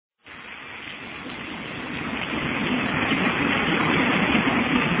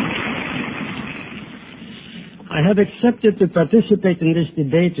I have accepted to participate in this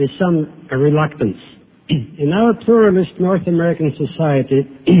debate with some reluctance. In our pluralist North American society,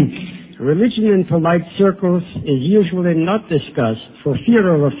 religion in polite circles is usually not discussed for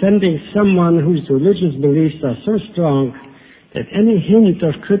fear of offending someone whose religious beliefs are so strong that any hint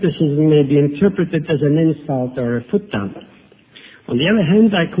of criticism may be interpreted as an insult or a put-down. On the other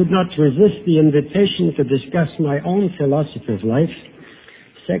hand, I could not resist the invitation to discuss my own philosophy of life,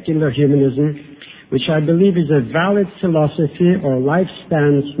 secular humanism, which I believe is a valid philosophy or life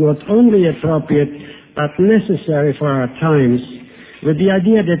stance not only appropriate but necessary for our times, with the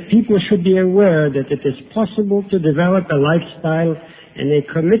idea that people should be aware that it is possible to develop a lifestyle and a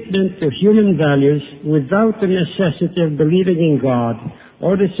commitment to human values without the necessity of believing in God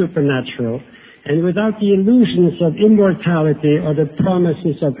or the supernatural, and without the illusions of immortality or the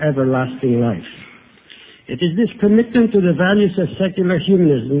promises of everlasting life. It is this commitment to the values of secular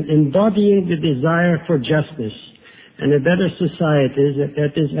humanism, embodying the desire for justice and a better society,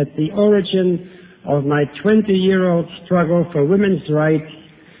 that is at the origin of my 20-year-old struggle for women's right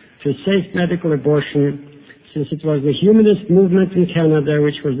to safe medical abortion, since it was the humanist movement in Canada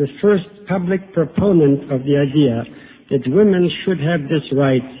which was the first public proponent of the idea that women should have this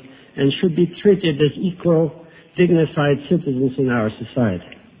right and should be treated as equal, dignified citizens in our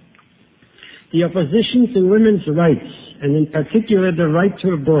society. The opposition to women's rights, and in particular the right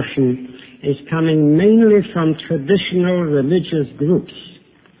to abortion, is coming mainly from traditional religious groups.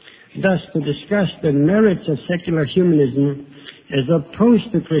 Thus, to discuss the merits of secular humanism as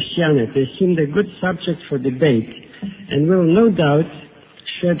opposed to Christianity seemed a good subject for debate and will no doubt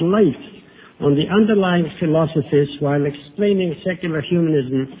shed light on the underlying philosophies while explaining secular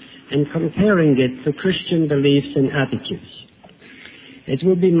humanism and comparing it to Christian beliefs and attitudes. It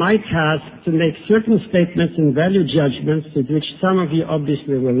will be my task to make certain statements and value judgments with which some of you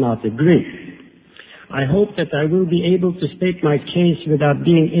obviously will not agree. I hope that I will be able to state my case without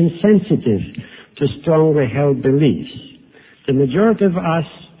being insensitive to strongly held beliefs. The majority of us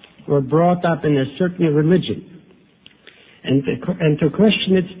were brought up in a certain religion, and to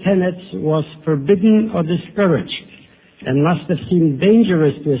question its tenets was forbidden or discouraged, and must have seemed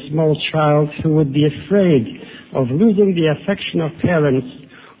dangerous to a small child who would be afraid of losing the affection of parents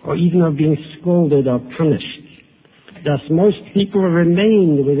or even of being scolded or punished. Thus, most people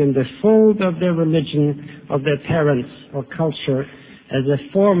remain within the fold of their religion, of their parents or culture, as a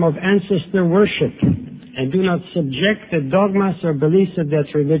form of ancestor worship, and do not subject the dogmas or beliefs of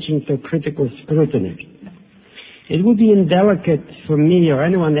that religion to critical scrutiny. It would be indelicate for me or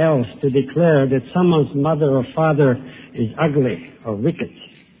anyone else to declare that someone's mother or father is ugly or wicked.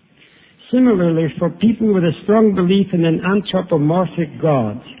 Similarly, for people with a strong belief in an anthropomorphic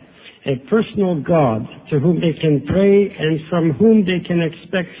God, a personal God to whom they can pray and from whom they can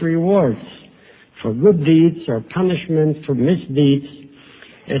expect rewards for good deeds or punishment for misdeeds,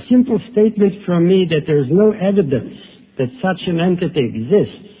 a simple statement from me that there is no evidence that such an entity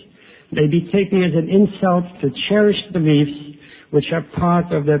exists may be taken as an insult to cherished beliefs which are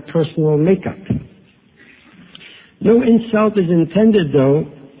part of their personal makeup. No insult is intended, though,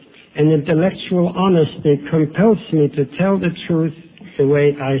 and intellectual honesty compels me to tell the truth the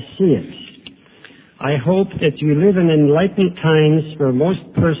way I see it. I hope that we live in enlightened times where most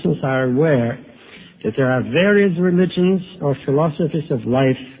persons are aware that there are various religions or philosophies of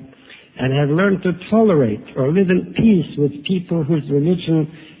life and have learned to tolerate or live in peace with people whose religion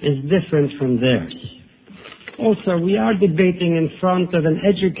is different from theirs. Also, we are debating in front of an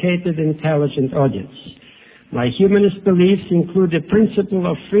educated, intelligent audience. My humanist beliefs include the principle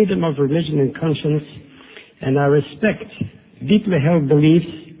of freedom of religion and conscience, and I respect deeply held beliefs,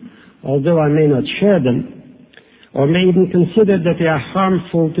 although I may not share them, or may even consider that they are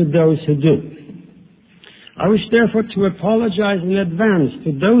harmful to those who do. I wish therefore to apologize in advance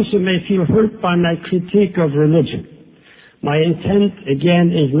to those who may feel hurt by my critique of religion. My intent,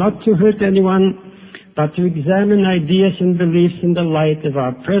 again, is not to hurt anyone, but to examine ideas and beliefs in the light of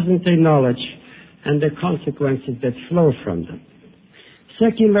our present-day knowledge and the consequences that flow from them.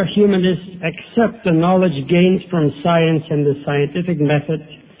 Secular humanists accept the knowledge gained from science and the scientific method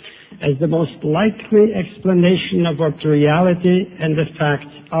as the most likely explanation of what reality and the facts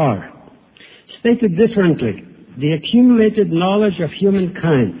are. Stated differently, the accumulated knowledge of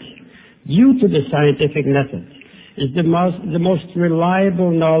humankind due to the scientific method is the most reliable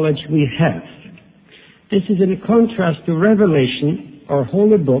knowledge we have. This is in contrast to revelation or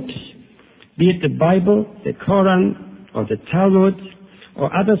holy books, be it the Bible, the Quran, or the Talmud, or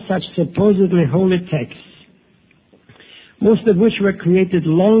other such supposedly holy texts, most of which were created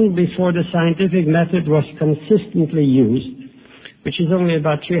long before the scientific method was consistently used, which is only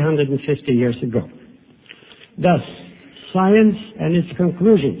about 350 years ago. Thus, science and its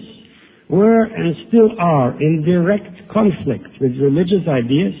conclusions were and still are in direct conflict with religious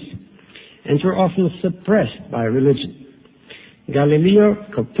ideas and were often suppressed by religion. Galileo,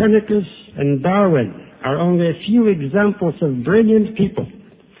 Copernicus, and Darwin are only a few examples of brilliant people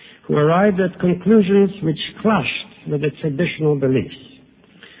who arrived at conclusions which clashed with the traditional beliefs.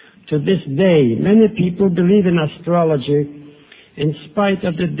 To this day, many people believe in astrology in spite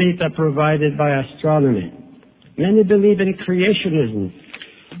of the data provided by astronomy. Many believe in creationism,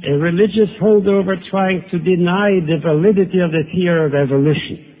 a religious holdover trying to deny the validity of the theory of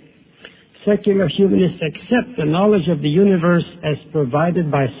evolution. Secular humanists accept the knowledge of the universe as provided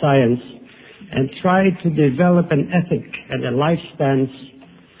by science and try to develop an ethic and a life stance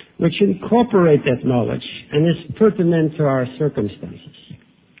which incorporate that knowledge and is pertinent to our circumstances.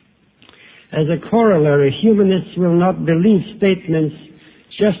 As a corollary, humanists will not believe statements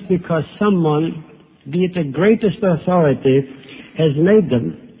just because someone, be it the greatest authority, has made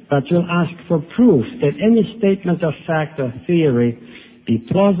them, but will ask for proof that any statement of fact or theory be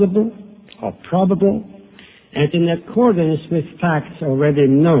plausible or probable and in accordance with facts already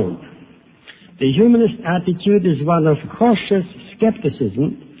known. The humanist attitude is one of cautious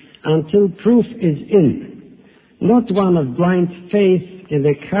skepticism until proof is in, not one of blind faith in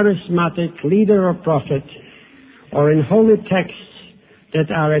a charismatic leader or prophet or in holy texts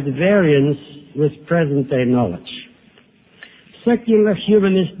that are at variance with present-day knowledge. Secular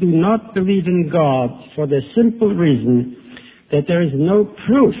humanists do not believe in God for the simple reason that there is no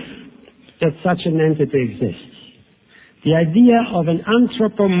proof that such an entity exists. The idea of an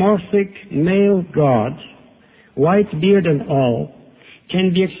anthropomorphic male God, white beard and all,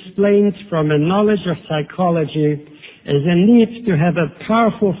 can be explained from a knowledge of psychology as a need to have a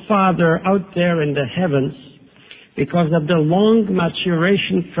powerful father out there in the heavens because of the long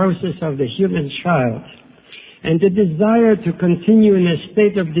maturation process of the human child and the desire to continue in a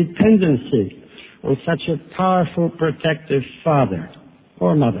state of dependency on such a powerful protective father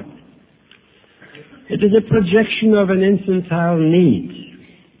or mother. It is a projection of an infantile need.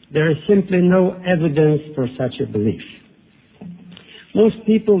 There is simply no evidence for such a belief. Most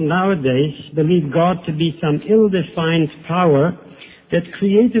people nowadays believe God to be some ill-defined power that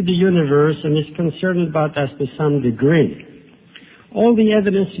created the universe and is concerned about us to some degree. All the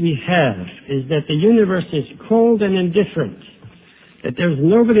evidence we have is that the universe is cold and indifferent, that there's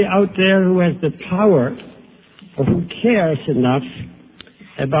nobody out there who has the power or who cares enough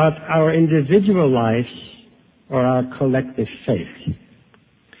about our individual lives or our collective faith.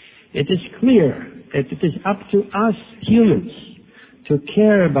 It is clear that it is up to us humans to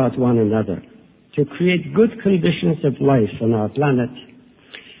care about one another, to create good conditions of life on our planet,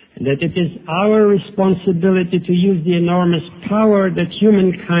 and that it is our responsibility to use the enormous power that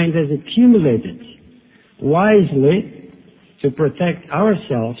humankind has accumulated wisely to protect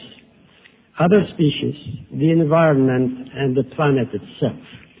ourselves, other species, the environment, and the planet itself.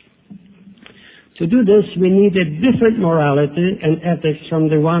 To do this, we need a different morality and ethics from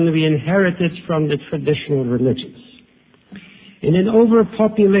the one we inherited from the traditional religions. In an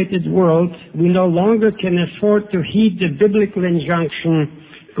overpopulated world, we no longer can afford to heed the biblical injunction,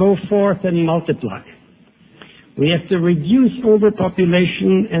 go forth and multiply. We have to reduce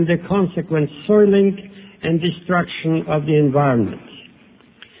overpopulation and the consequent soiling and destruction of the environment.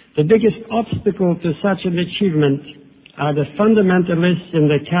 The biggest obstacle to such an achievement are the fundamentalists in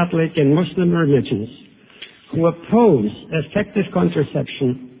the Catholic and Muslim religions who oppose effective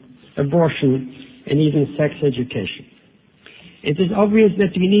contraception, abortion, and even sex education. It is obvious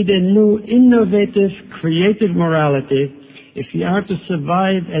that we need a new, innovative, creative morality if we are to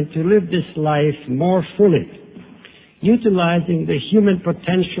survive and to live this life more fully, utilizing the human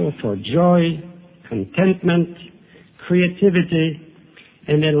potential for joy, contentment, creativity,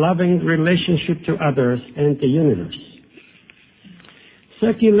 and a loving relationship to others and the universe.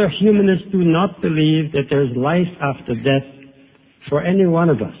 Secular humanists do not believe that there is life after death for any one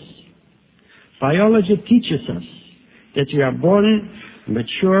of us. Biology teaches us that we are born,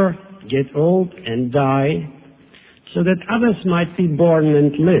 mature, get old, and die, so that others might be born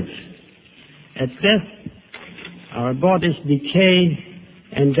and live. At death, our bodies decay,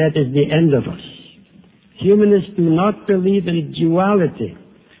 and that is the end of us. Humanists do not believe in duality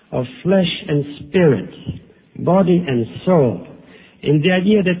of flesh and spirit, body and soul, in the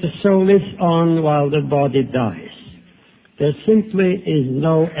idea that the soul lives on while the body dies. There simply is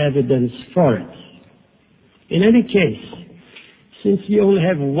no evidence for it. In any case, since we only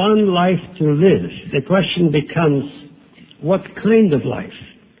have one life to live, the question becomes, what kind of life?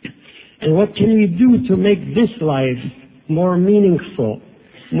 And what can we do to make this life more meaningful,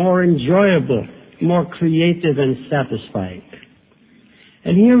 more enjoyable, more creative and satisfying.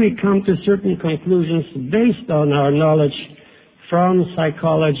 And here we come to certain conclusions based on our knowledge from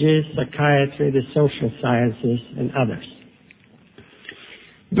psychology, psychiatry, the social sciences, and others.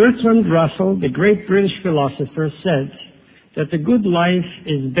 Bertrand Russell, the great British philosopher, said that the good life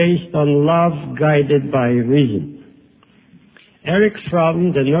is based on love guided by reason. Erich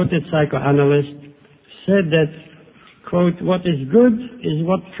Fromm, the noted psychoanalyst, said that, quote, "What is good is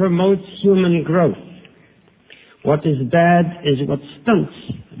what promotes human growth. What is bad is what stunts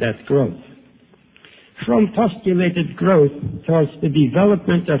that growth." Fromm postulated growth towards the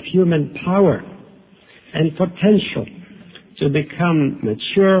development of human power and potential to become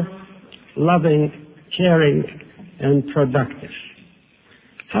mature, loving, caring, and productive.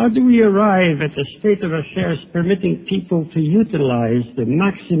 How do we arrive at a state of affairs permitting people to utilize the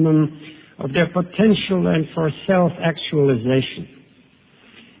maximum of their potential and for self-actualization?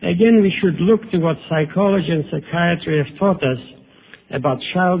 Again, we should look to what psychology and psychiatry have taught us about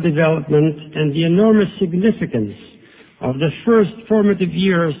child development and the enormous significance of the first formative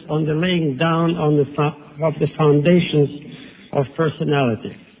years on the laying down of the foundations of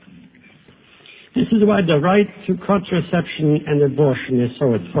personality. This is why the right to contraception and abortion is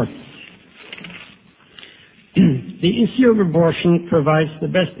so important. The issue of abortion provides the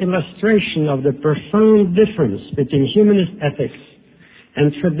best illustration of the profound difference between humanist ethics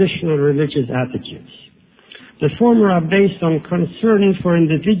and traditional religious attitudes. The former are based on concern for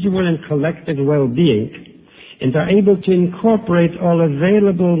individual and collective well-being and are able to incorporate all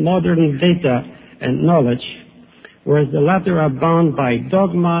available modern data and knowledge, whereas the latter are bound by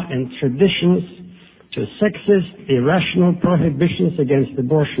dogma and traditions to sexist, irrational prohibitions against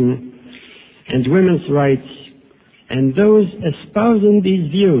abortion and women's rights, and those espousing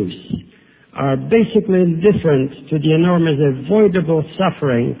these views are basically indifferent to the enormous avoidable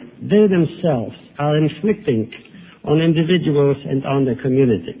suffering they themselves are inflicting on individuals and on the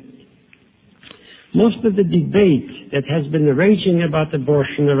community. Most of the debate that has been raging about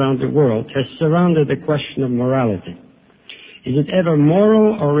abortion around the world has surrounded the question of morality. Is it ever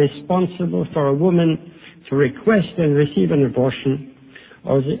moral or responsible for a woman to request and receive an abortion,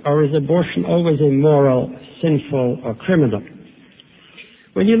 or is abortion always immoral, sinful, or criminal?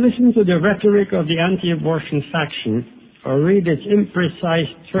 When you listen to the rhetoric of the anti-abortion faction or read its imprecise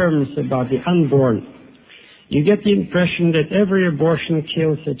terms about the unborn, you get the impression that every abortion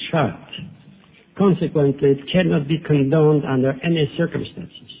kills a child. Consequently, it cannot be condoned under any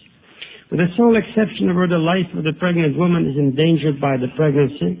circumstances. With the sole exception of where the life of the pregnant woman is endangered by the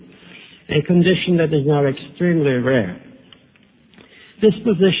pregnancy, a condition that is now extremely rare. This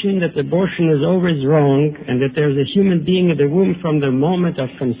position that abortion is always wrong and that there is a human being in the womb from the moment of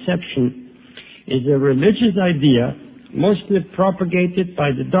conception is a religious idea mostly propagated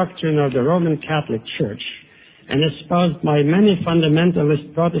by the doctrine of the Roman Catholic Church and espoused by many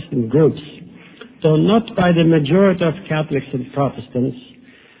fundamentalist Protestant groups, though not by the majority of Catholics and Protestants,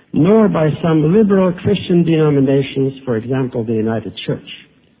 nor by some liberal Christian denominations, for example, the United Church.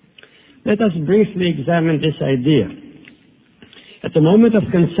 Let us briefly examine this idea. At the moment of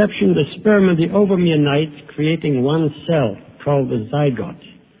conception, the sperm and the ovum unite, creating one cell called the zygote.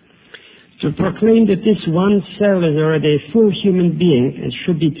 To proclaim that this one cell is already a full human being and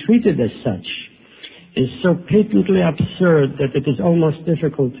should be treated as such is so patently absurd that it is almost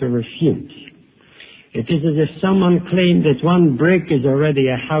difficult to refute. It is as if someone claimed that one brick is already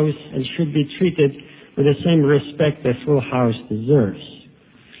a house and should be treated with the same respect a full house deserves.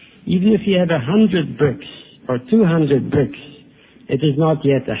 Even if you have 100 bricks or 200 bricks, it is not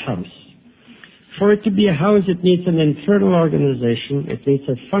yet a house. For it to be a house, it needs an internal organization, it needs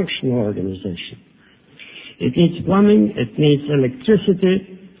a functional organization. It needs plumbing, it needs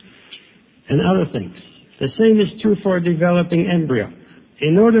electricity, and other things. The same is true for a developing embryo.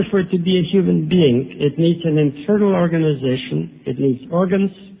 In order for it to be a human being, it needs an internal organization, it needs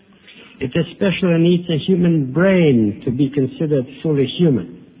organs, it especially needs a human brain to be considered fully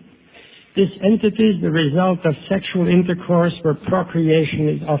human. This entity is the result of sexual intercourse where procreation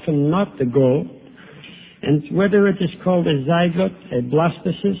is often not the goal, and whether it is called a zygote, a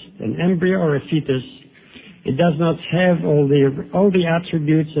blastocyst, an embryo, or a fetus, it does not have all the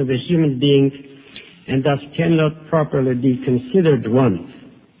attributes of a human being and thus cannot properly be considered one.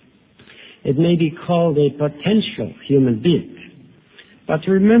 It may be called a potential human being. But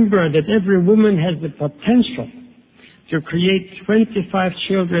remember that every woman has the potential to create 25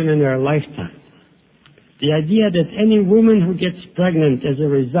 children in her lifetime. The idea that any woman who gets pregnant as a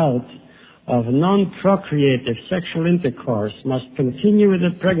result of non-procreative sexual intercourse must continue with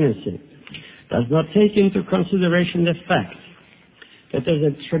the pregnancy does not take into consideration the fact that there's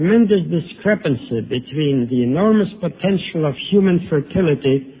a tremendous discrepancy between the enormous potential of human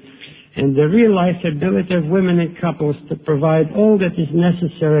fertility and the real-life ability of women and couples to provide all that is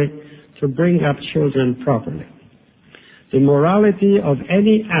necessary to bring up children properly. The morality of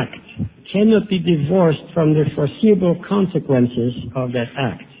any act cannot be divorced from the foreseeable consequences of that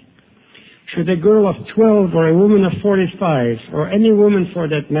act. Should a girl of 12 or a woman of 45, or any woman for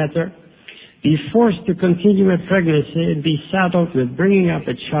that matter, be forced to continue a pregnancy and be saddled with bringing up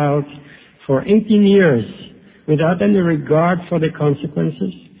a child for 18 years without any regard for the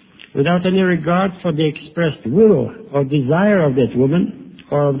consequences, without any regard for the expressed will or desire of that woman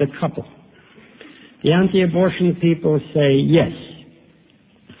or of the couple? The anti-abortion people say yes.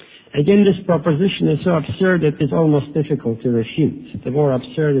 Again, this proposition is so absurd that it's almost difficult to refute. The more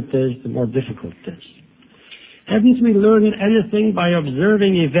absurd it is, the more difficult it is. Haven't we learned anything by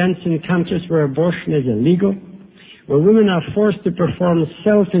observing events in countries where abortion is illegal, where women are forced to perform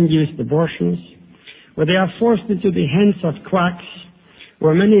self-induced abortions, where they are forced into the hands of quacks,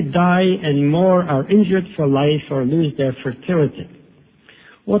 where many die and more are injured for life or lose their fertility?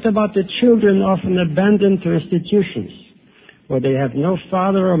 What about the children often abandoned to institutions, where they have no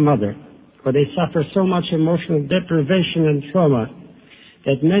father or mother, where they suffer so much emotional deprivation and trauma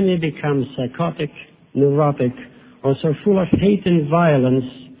that many become psychotic, neurotic, or so full of hate and violence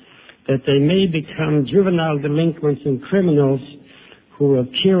that they may become juvenile delinquents and criminals who will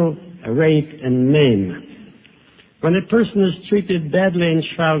kill, rape, and maim? When a person is treated badly in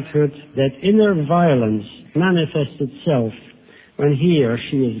childhood, that inner violence manifests itself when he or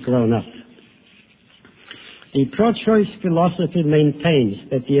she is grown up. The pro-choice philosophy maintains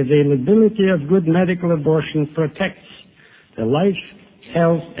that the availability of good medical abortion protects the life,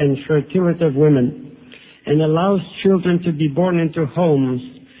 health, and fertility of women and allows children to be born into homes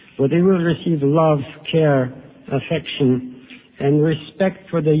where they will receive love, care, affection, and respect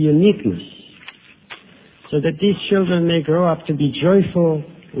for their uniqueness, so that these children may grow up to be joyful,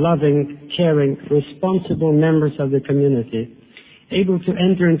 loving, caring, responsible members of the community, able to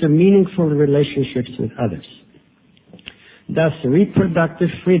enter into meaningful relationships with others. Thus, reproductive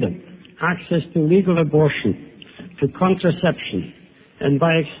freedom, access to legal abortion, to contraception, and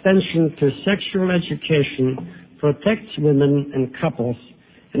by extension to sexual education protects women and couples,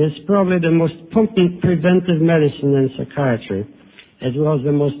 and is probably the most potent preventive medicine in psychiatry, as well as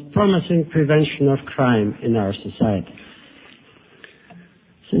the most promising prevention of crime in our society.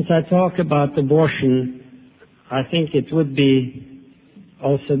 Since I talk about abortion, I think it would be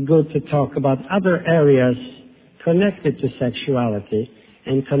also good to talk about other areas connected to sexuality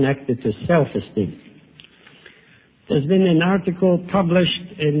and connected to self-esteem. There's been an article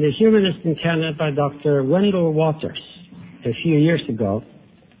published in the Humanist in Canada by Dr. Wendell Waters a few years ago,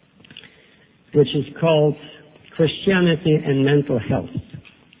 which is called Christianity and Mental Health,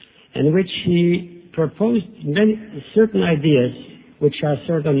 in which he proposed certain ideas which are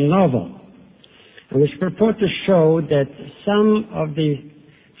sort of novel, and which purport to show that some of the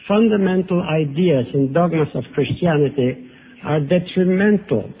fundamental ideas and dogmas of Christianity are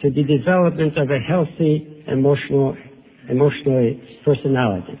detrimental to the development of a healthy emotionally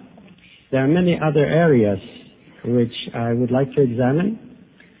personality. There are many other areas which I would like to examine,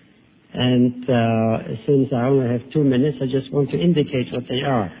 and since I only have 2 minutes, I just want to indicate what they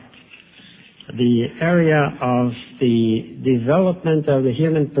are. The area of the development of the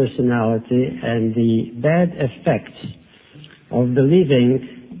human personality and the bad effects of believing,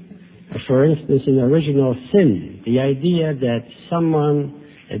 for instance, in original sin, the idea that someone,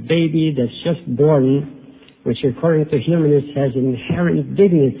 a baby that's just born, which according to humanists has inherent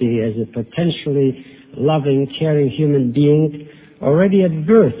dignity as a potentially loving, caring human being, already at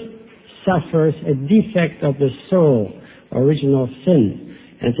birth suffers a defect of the soul, original sin,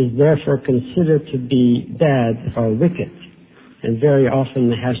 and is therefore considered to be bad or wicked, and very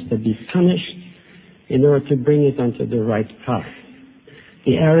often has to be punished in order to bring it onto the right path.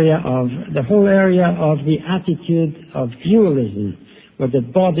 The whole area of the attitude of dualism, where the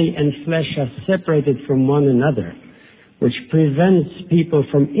body and flesh are separated from one another, which prevents people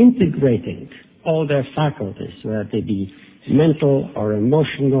from integrating all their faculties, whether they be mental or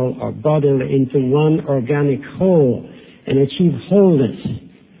emotional or bodily, into one organic whole and achieve wholeness.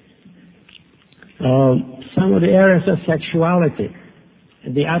 Some of the areas of sexuality,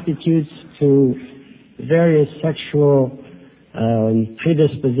 the attitudes to various sexual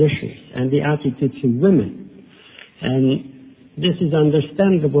predispositions, and the attitude to women. And this is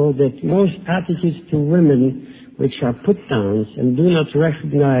understandable that most attitudes to women which are put downs and do not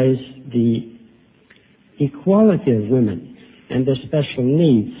recognize the equality of women and their special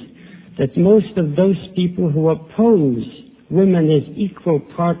needs, that most of those people who oppose women as equal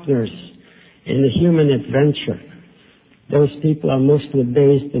partners in the human adventure. Those people are mostly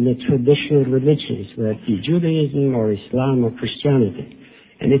based in the traditional religions, whether it be Judaism or Islam or Christianity.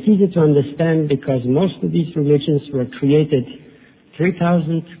 And it's easy to understand because most of these religions were created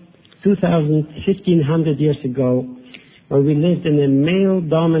 3,000, 2,000, 1,500 years ago, where we lived in a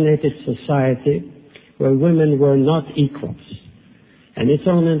male-dominated society where women were not equals. And it's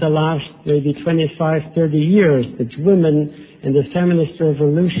only in the last maybe 25, 30 years that women and the feminist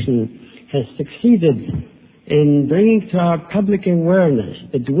revolution has succeeded in bringing to our public awareness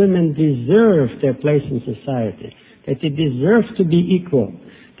that women deserve their place in society, that they deserve to be equal,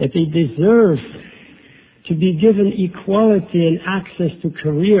 that they deserve to be given equality and access to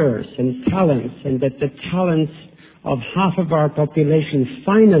careers and talents, and that the talents of half of our population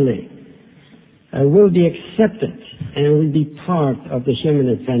finally will be accepted and will be part of the human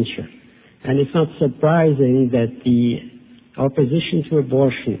adventure. And it's not surprising that the opposition to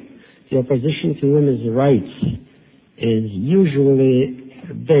abortion, the opposition to women's rights, is usually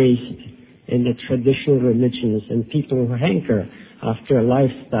based in the traditional religions and people who hanker after a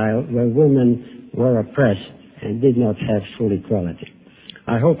lifestyle where women were oppressed and did not have full equality.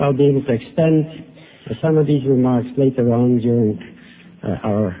 I hope I'll be able to extend some of these remarks later on during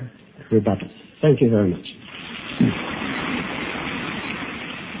our rebuttals. Thank you very much.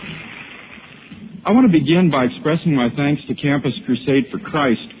 I want to begin by expressing my thanks to Campus Crusade for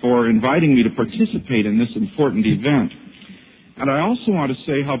Christ for inviting me to participate in this important event. And I also want to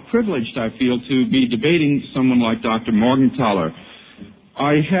say how privileged I feel to be debating someone like Dr. Morgentaler.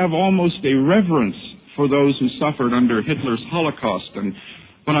 I have almost a reverence for those who suffered under Hitler's Holocaust. And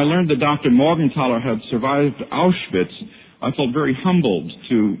when I learned that Dr. Morgentaler had survived Auschwitz, I felt very humbled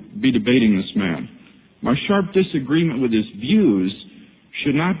to be debating this man. My sharp disagreement with his views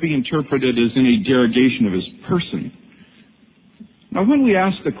should not be interpreted as any derogation of his person. Now, when we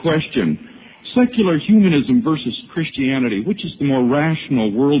ask the question, secular humanism versus Christianity, which is the more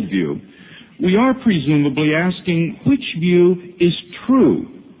rational worldview, we are presumably asking which view is true.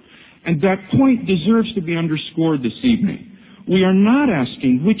 And that point deserves to be underscored this evening. We are not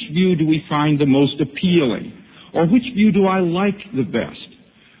asking which view do we find the most appealing, or which view do I like the best.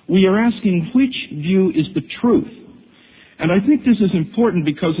 We are asking which view is the truth. And I think this is important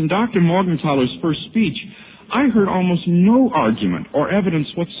because in Dr. Morgentaler's first speech, I heard almost no argument or evidence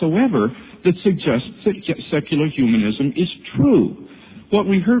whatsoever that suggests that secular humanism is true. What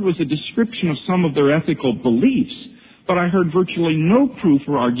we heard was a description of some of their ethical beliefs, but I heard virtually no proof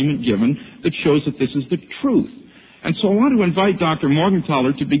or argument given that shows that this is the truth. And so I want to invite Dr.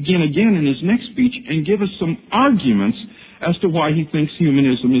 Morgentaler to begin again in his next speech and give us some arguments as to why he thinks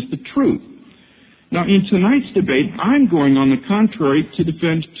humanism is the truth. Now, in tonight's debate, I'm going, on the contrary, to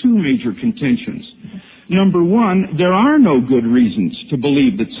defend two major contentions. Number one, there are no good reasons to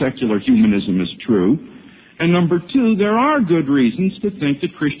believe that secular humanism is true. And number two, there are good reasons to think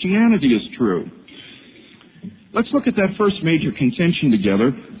that Christianity is true. Let's look at that first major contention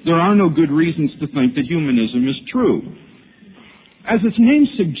together. There are no good reasons to think that humanism is true. As its name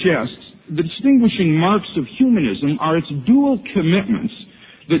suggests, the distinguishing marks of humanism are its dual commitments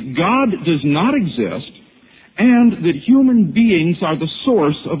that God does not exist and that human beings are the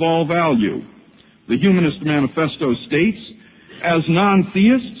source of all value. The Humanist Manifesto states, as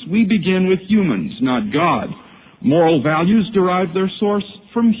non-theists, we begin with humans, not God. Moral values derive their source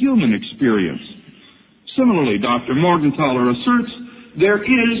from human experience. Similarly, Dr. Morgentaler asserts there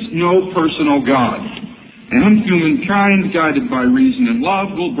is no personal God, and humankind, guided by reason and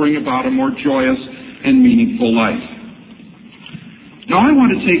love, will bring about a more joyous and meaningful life. Now, I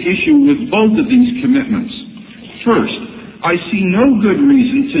want to take issue with both of these commitments. First, I see no good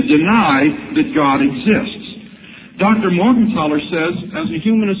reason to deny that God exists. Dr. Morgentaler says, as a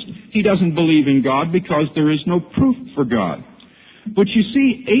humanist, he doesn't believe in God because there is no proof for God. But you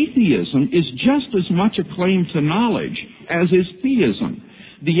see, atheism is just as much a claim to knowledge as is theism.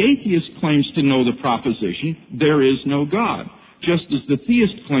 The atheist claims to know the proposition, there is no God, just as the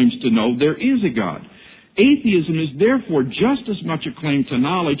theist claims to know there is a God. Atheism is therefore just as much a claim to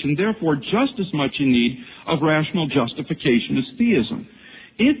knowledge and therefore just as much in need of rational justification as theism.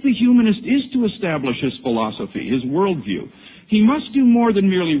 If the humanist is to establish his philosophy, his worldview, he must do more than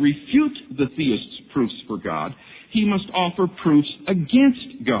merely refute the theist's proofs for God. He must offer proofs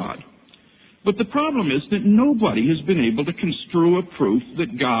against God. But the problem is that nobody has been able to construe a proof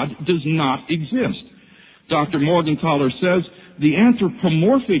that God does not exist. Dr. Morgentaler says the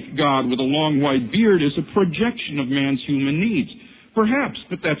anthropomorphic God with a long white beard is a projection of man's human needs. Perhaps,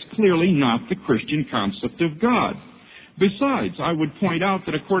 but that's clearly not the Christian concept of God. Besides, I would point out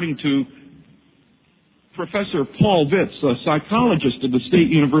that according to Professor Paul Vitz, a psychologist at the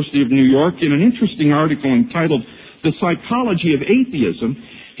State University of New York, in an interesting article entitled The Psychology of Atheism,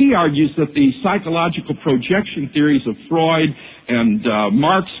 he argues that the psychological projection theories of Freud and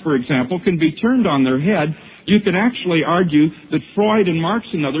Marx, for example, can be turned on their head. You can actually argue that Freud and Marx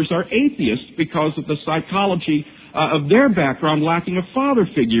and others are atheists because of the psychology of their background lacking a father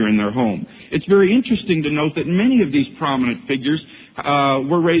figure in their home. It's very interesting to note that many of these prominent figures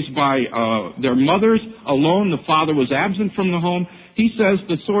were raised by their mothers alone. The father was absent from the home. He says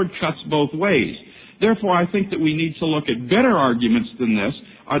the sword cuts both ways. Therefore, I think that we need to look at better arguments than this.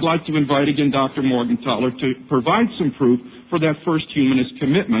 I'd like to invite again Dr. Morgentaler to provide some proof for that first humanist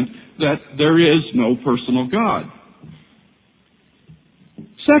commitment that there is no personal God.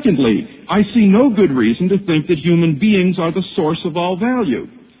 Secondly, I see no good reason to think that human beings are the source of all value.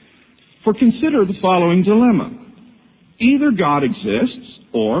 For consider the following dilemma. Either God exists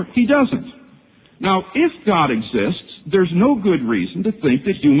or he doesn't. Now, if God exists, there's no good reason to think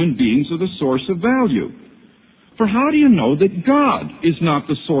that human beings are the source of value. For how do you know that God is not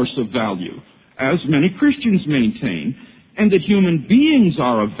the source of value, as many Christians maintain, and that human beings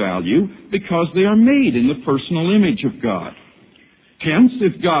are of value because they are made in the personal image of God? Hence,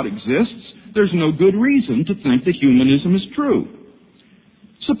 if God exists, there's no good reason to think that humanism is true.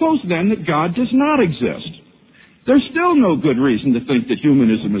 Suppose then that God does not exist. There's still no good reason to think that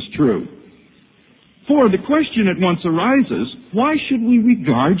humanism is true. For the question at once arises, why should we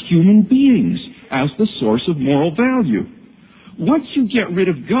regard human beings as the source of moral value? Once you get rid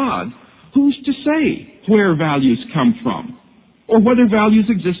of God, who's to say where values come from, or whether values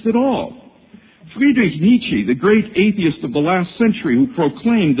exist at all? Friedrich Nietzsche, the great atheist of the last century who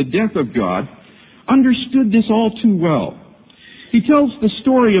proclaimed the death of God, understood this all too well. He tells the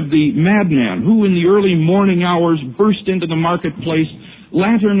story of the madman who in the early morning hours burst into the marketplace,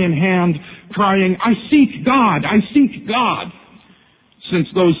 lantern in hand, crying, "I seek God! I seek God!"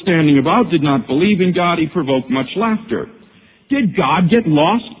 Since those standing about did not believe in God, he provoked much laughter. "Did God get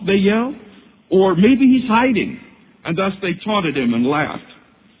lost?" they yelled. "Or maybe he's hiding." And thus they taunted him and laughed.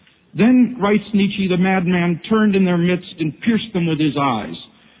 Then, writes Nietzsche, the madman turned in their midst and pierced them with his eyes.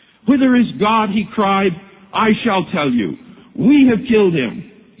 "Whither is God?" he cried. "I shall tell you. We have killed him,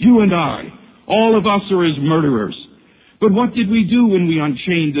 you and I. All of us are his murderers. But what did we do when we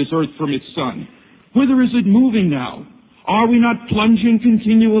unchained this earth from its sun? Whither is it moving now? Are we not plunging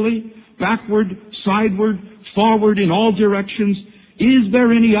continually, backward, sideward, forward, in all directions? Is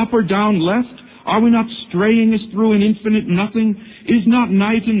there any up or down left? Are we not straying as through an infinite nothing? Is not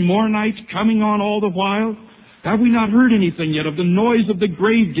night and more night coming on all the while? Have we not heard anything yet of the noise of the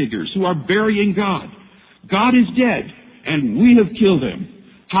grave diggers who are burying God? God is dead, and we have killed him.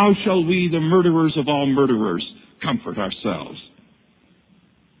 How shall we, the murderers of all murderers, comfort ourselves?"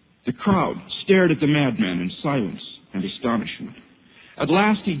 The crowd stared at the madman in silence and astonishment. At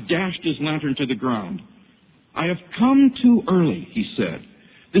last he dashed his lantern to the ground. "I have come too early," he said.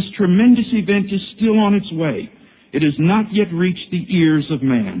 "This tremendous event is still on its way. It has not yet reached the ears of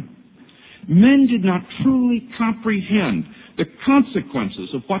man." Men did not truly comprehend the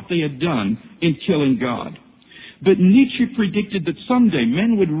consequences of what they had done in killing God. But Nietzsche predicted that someday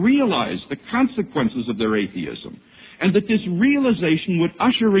men would realize the consequences of their atheism, and that this realization would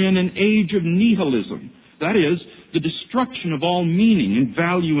usher in an age of nihilism, that is, the destruction of all meaning and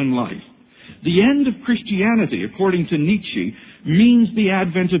value in life. The end of Christianity, according to Nietzsche, means the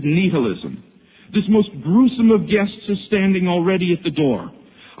advent of nihilism. This most gruesome of guests is standing already at the door.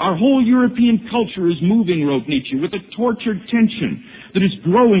 Our whole European culture is moving, wrote Nietzsche, with a tortured tension that is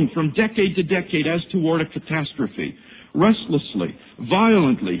growing from decade to decade as toward a catastrophe, restlessly,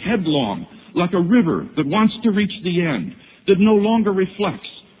 violently, headlong, like a river that wants to reach the end, that no longer reflects,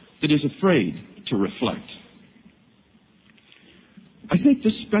 that is afraid to reflect. I think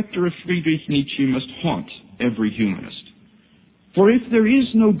the specter of Friedrich Nietzsche must haunt every humanist. For if there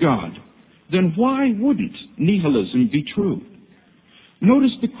is no God, then why wouldn't nihilism be true?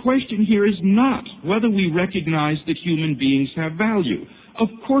 Notice the question here is not whether we recognize that human beings have value. Of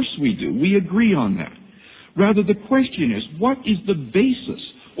course we do. We agree on that. Rather, the question is, what is the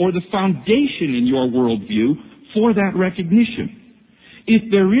basis or the foundation in your worldview for that recognition? If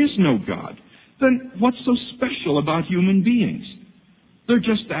there is no God, then what's so special about human beings? They're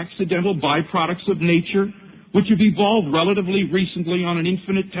just accidental byproducts of nature, which have evolved relatively recently on an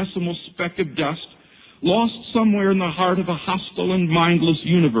infinitesimal speck of dust, lost somewhere in the heart of a hostile and mindless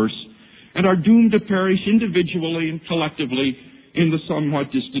universe, and are doomed to perish individually and collectively in the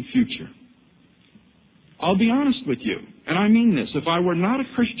somewhat distant future. I'll be honest with you, and I mean this, if I were not a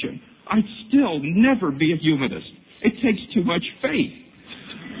Christian, I'd still never be a humanist. It takes too much faith.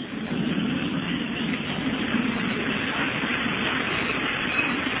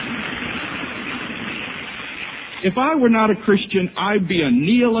 If I were not a Christian, I'd be a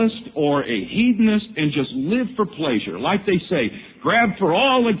nihilist or a hedonist and just live for pleasure. Like they say, grab for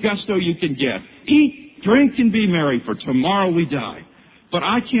all the gusto you can get. Eat, drink, and be merry, for tomorrow we die. But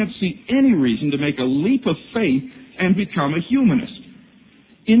I can't see any reason to make a leap of faith and become a humanist.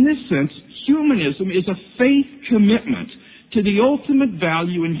 In this sense, humanism is a faith commitment to the ultimate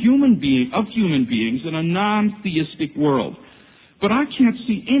value of human beings in a non-theistic world. But I can't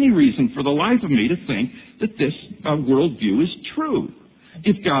see any reason for the life of me to think that this worldview is true.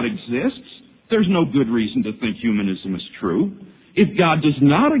 If God exists, there's no good reason to think humanism is true. If God does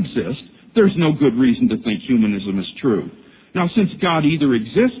not exist, there's no good reason to think humanism is true. Now, since God either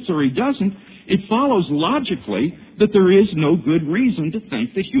exists or He doesn't, it follows logically that there is no good reason to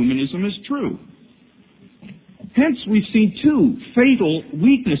think that humanism is true. Hence, we've seen two fatal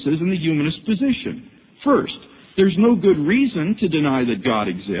weaknesses in the humanist position. First, there's no good reason to deny that God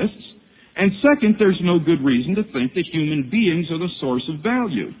exists. And second, there's no good reason to think that human beings are the source of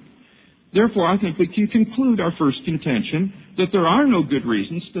value. Therefore, I think we can conclude our first contention that there are no good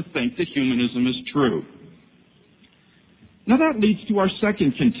reasons to think that humanism is true. Now that leads to our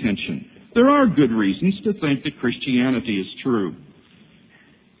second contention. There are good reasons to think that Christianity is true.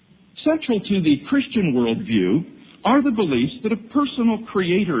 Central to the Christian worldview are the beliefs that a personal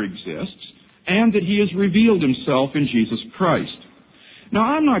creator exists and that He has revealed Himself in Jesus Christ.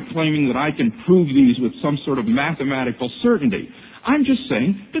 Now, I'm not claiming that I can prove these with some sort of mathematical certainty. I'm just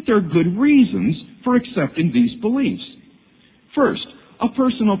saying that there are good reasons for accepting these beliefs. First, a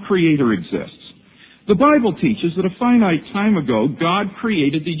personal creator exists. The Bible teaches that a finite time ago, God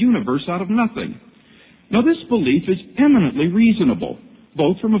created the universe out of nothing. Now, this belief is eminently reasonable,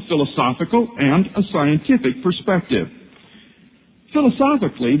 both from a philosophical and a scientific perspective.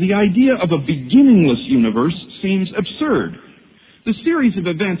 Philosophically, the idea of a beginningless universe seems absurd. The series of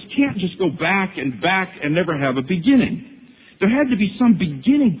events can't just go back and never have a beginning. There had to be some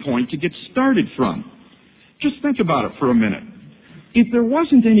beginning point to get started from. Just think about it for a minute. If there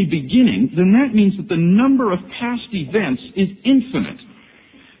wasn't any beginning, then that means that the number of past events is infinite.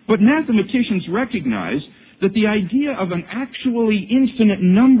 But mathematicians recognize that the idea of an actually infinite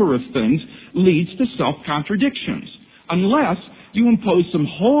number of things leads to self-contradictions, unless you impose some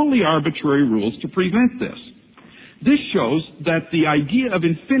wholly arbitrary rules to prevent this. This shows that the idea of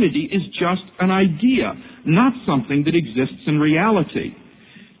infinity is just an idea, not something that exists in reality.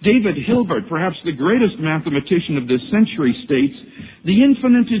 David Hilbert, perhaps the greatest mathematician of this century, states, "The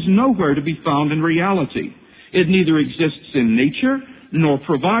infinite is nowhere to be found in reality. It neither exists in nature nor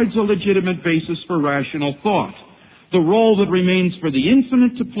provides a legitimate basis for rational thought. The role that remains for the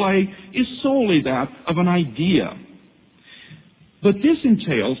infinite to play is solely that of an idea." But this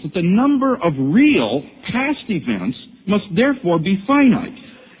entails that the number of real past events must therefore be finite,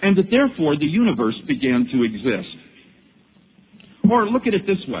 and that therefore the universe began to exist. Or look at it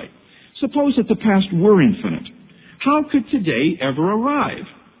this way. Suppose that the past were infinite. How could today ever arrive?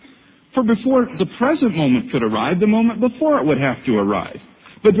 For before the present moment could arrive, the moment before it would have to arrive.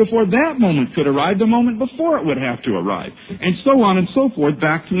 But before that moment could arrive, the moment before it would have to arrive. And so on and so forth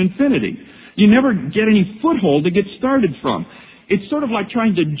back to infinity. You never get any foothold to get started from. It's sort of like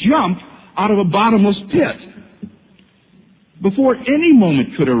trying to jump out of a bottomless pit. Before any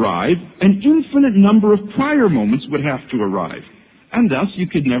moment could arrive, an infinite number of prior moments would have to arrive. And thus you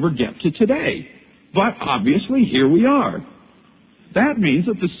could never get to today. But obviously here we are. That means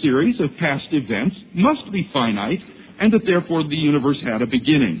that the series of past events must be finite and that therefore the universe had a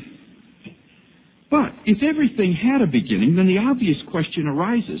beginning. But if everything had a beginning, then the obvious question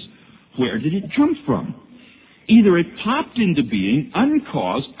arises, where did it come from? Either it popped into being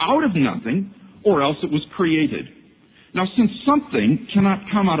uncaused out of nothing, or else it was created. Now, since something cannot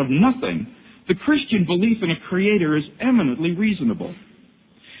come out of nothing, the Christian belief in a creator is eminently reasonable.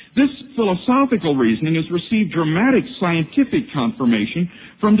 This philosophical reasoning has received dramatic scientific confirmation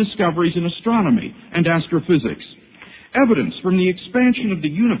from discoveries in astronomy and astrophysics. Evidence from the expansion of the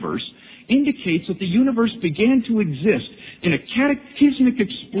universe indicates that the universe began to exist in a cataclysmic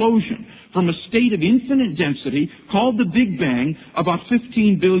explosion from a state of infinite density called the Big Bang about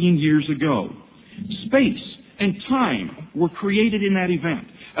 15 billion years ago. Space and time were created in that event,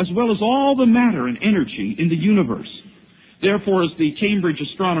 as well as all the matter and energy in the universe. Therefore, as the Cambridge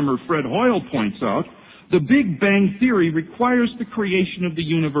astronomer Fred Hoyle points out, the Big Bang theory requires the creation of the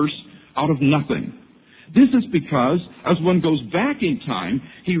universe out of nothing. This is because, as one goes back in time,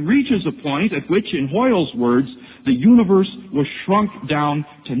 he reaches a point at which, in Hoyle's words, the universe was shrunk down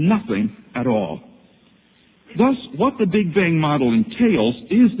to nothing at all. Thus, what the Big Bang model entails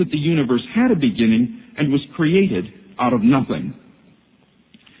is that the universe had a beginning and was created out of nothing.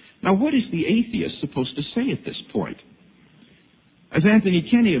 Now, what is the atheist supposed to say at this point? As Anthony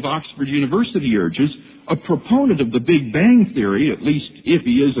Kenny of Oxford University urges, a proponent of the Big Bang Theory, at least if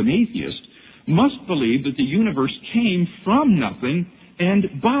he is an atheist, must believe that the universe came from nothing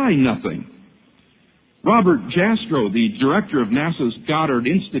and by nothing. Robert Jastrow, the director of NASA's Goddard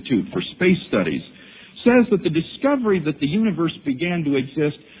Institute for Space Studies, says that the discovery that the universe began to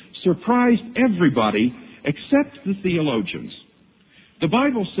exist surprised everybody except the theologians. The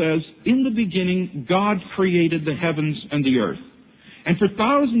Bible says, "In the beginning, God created the heavens and the earth." And for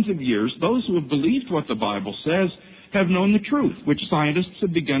thousands of years, those who have believed what the Bible says have known the truth, which scientists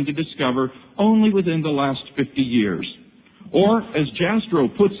have begun to discover only within the last 50 years. Or, as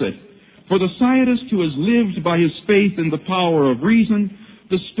Jastrow puts it, for the scientist who has lived by his faith in the power of reason,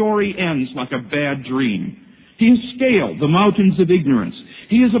 the story ends like a bad dream. He has scaled the mountains of ignorance.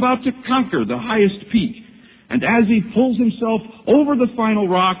 He is about to conquer the highest peak. And as he pulls himself over the final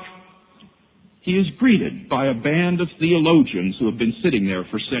rock, he is greeted by a band of theologians who have been sitting there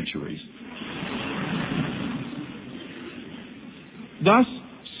for centuries. Thus,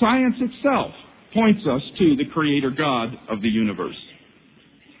 science itself points us to the Creator God of the universe.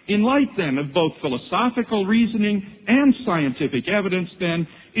 In light, then, of both philosophical reasoning and scientific evidence, then,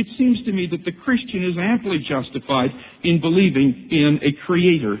 it seems to me that the Christian is amply justified in believing in a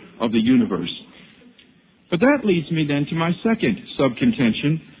Creator of the universe. But that leads me then to my second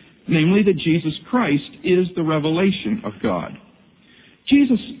sub-contention, namely that Jesus Christ is the revelation of God.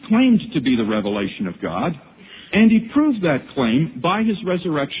 Jesus claimed to be the revelation of God, and he proved that claim by his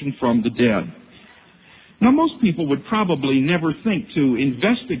resurrection from the dead. Now, most people would probably never think to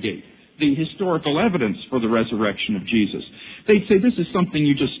investigate the historical evidence for the resurrection of Jesus. They'd say this is something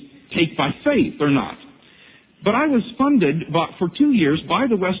you just take by faith or not. But I was funded for 2 years by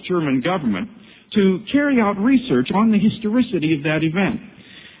the West German government to carry out research on the historicity of that event.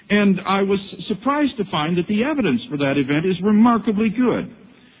 And I was surprised to find that the evidence for that event is remarkably good.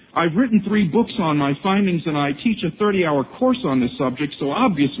 I've written 3 books on my findings, and I teach a 30-hour course on this subject, so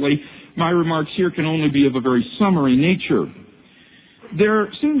obviously my remarks here can only be of a very summary nature.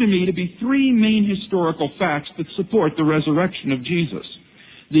 There seem to me to be 3 main historical facts that support the resurrection of Jesus: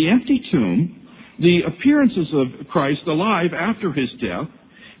 the empty tomb, the appearances of Christ alive after his death,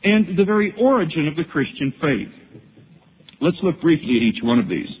 and the very origin of the Christian faith. Let's look briefly at each one of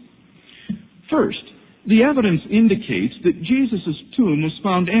these. First, the evidence indicates that Jesus' tomb was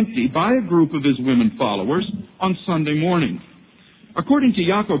found empty by a group of his women followers on Sunday morning. According to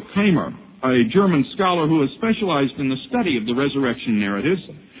Jakob Kramer, a German scholar who has specialized in the study of the resurrection narratives,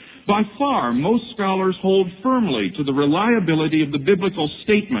 by far most scholars hold firmly to the reliability of the biblical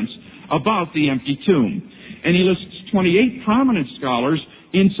statements about the empty tomb. And he lists 28 prominent scholars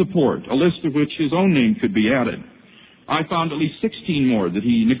in support, a list of which his own name could be added. I found at least 16 more that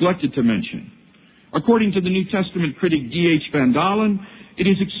he neglected to mention. According to the New Testament critic D.H. Van Dalen, it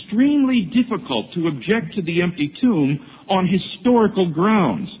is extremely difficult to object to the empty tomb on historical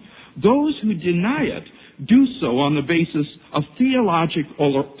grounds. Those who deny it do so on the basis of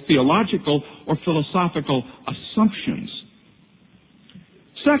theological or philosophical assumptions.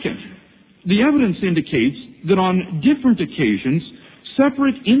 Second, the evidence indicates that on different occasions,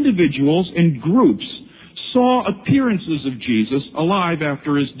 separate individuals and groups saw appearances of Jesus alive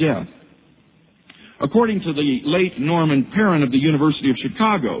after his death. According to the late Norman Perrin of the University of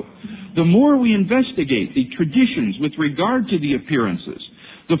Chicago, the more we investigate the traditions with regard to the appearances,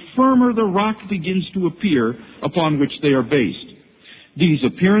 the firmer the rock begins to appear upon which they are based. These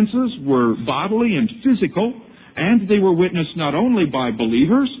appearances were bodily and physical, and they were witnessed not only by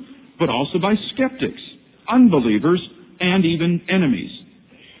believers, but also by skeptics, unbelievers, and even enemies.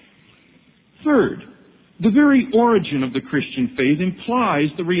 Third, the very origin of the Christian faith implies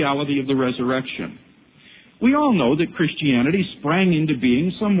the reality of the resurrection. We all know that Christianity sprang into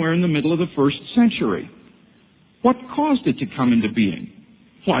being somewhere in the middle of the 1st century. What caused it to come into being?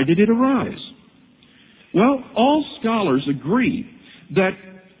 Why did it arise? Well, all scholars agree that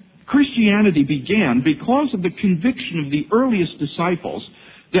Christianity began because of the conviction of the earliest disciples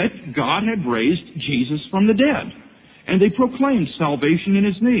that God had raised Jesus from the dead, and they proclaimed salvation in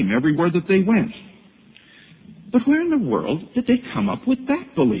his name everywhere that they went. But where in the world did they come up with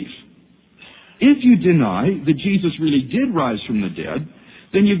that belief? If you deny that Jesus really did rise from the dead,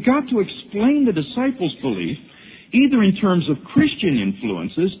 then you've got to explain the disciples' belief either in terms of Christian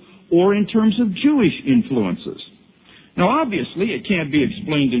influences or in terms of Jewish influences. Now, obviously, it can't be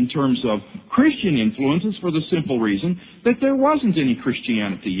explained in terms of Christian influences for the simple reason that there wasn't any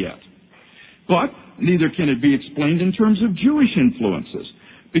Christianity yet. But neither can it be explained in terms of Jewish influences,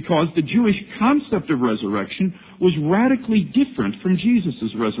 because the Jewish concept of resurrection was radically different from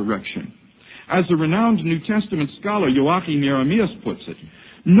Jesus' resurrection. As the renowned New Testament scholar Joachim Jeremias puts it,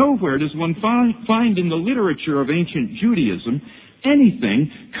 nowhere does one find in the literature of ancient Judaism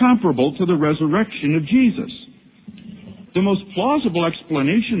anything comparable to the resurrection of Jesus. The most plausible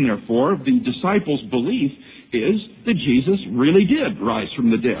explanation, therefore, of the disciples' belief is that Jesus really did rise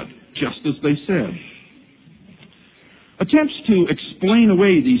from the dead, just as they said. Attempts to explain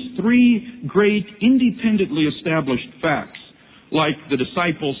away these three great independently established facts, like the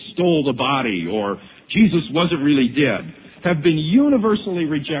disciples stole the body or Jesus wasn't really dead, have been universally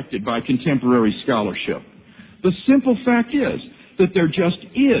rejected by contemporary scholarship. The simple fact is that there just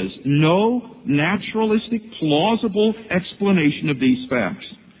is no naturalistic, plausible explanation of these facts.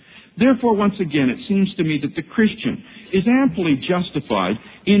 Therefore, once again, it seems to me that the Christian is amply justified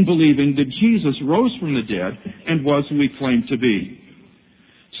in believing that Jesus rose from the dead and was who he claimed to be.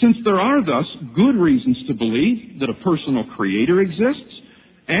 Since there are thus good reasons to believe that a personal Creator exists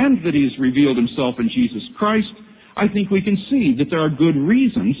and that he has revealed himself in Jesus Christ, I think we can see that there are good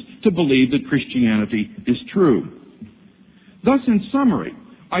reasons to believe that Christianity is true. Thus, in summary,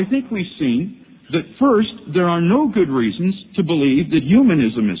 I think we've seen that first, there are no good reasons to believe that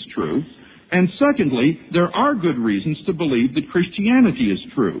humanism is true, and secondly, there are good reasons to believe that Christianity is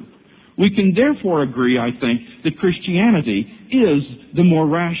true. We can therefore agree, I think, that Christianity is the more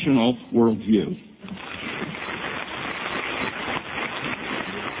rational worldview.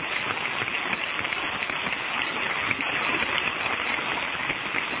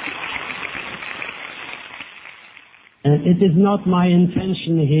 It is not my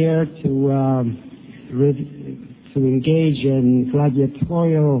intention here to engage in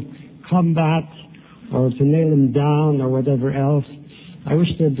gladiatorial combat or to nail him down or whatever else. I wish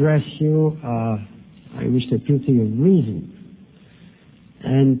to address you, I wish to appeal to your reason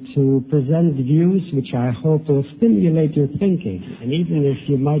and to present views which I hope will stimulate your thinking. And even if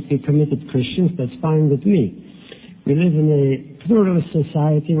you might be committed Christians, that's fine with me. We live in a pluralist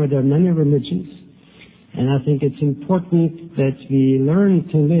society where there are many religions. And I think it's important that we learn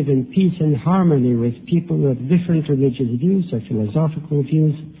to live in peace and harmony with people who have different religious views or philosophical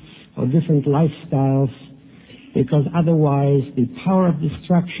views or different lifestyles, because otherwise the power of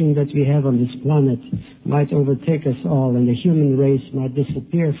destruction that we have on this planet might overtake us all and the human race might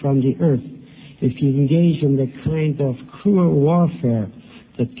disappear from the earth if you engage in the kind of cruel warfare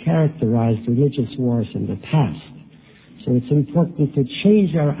that characterized religious wars in the past. So it's important to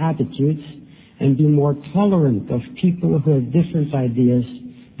change our attitudes and be more tolerant of people who have different ideas,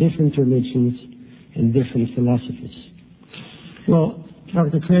 different religions, and different philosophies. Well,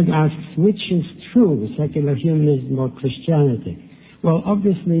 Dr. Craig asks, which is true, secular humanism or Christianity? Well,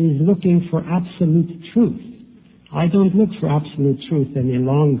 obviously he's looking for absolute truth. I don't look for absolute truth any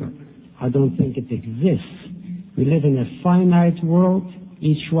longer. I don't think it exists. We live in a finite world.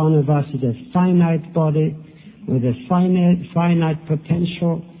 Each one of us is a finite body with a finite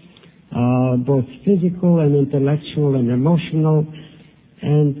potential, both physical and intellectual and emotional,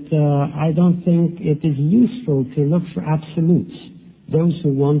 and I don't think it is useful to look for absolutes. Those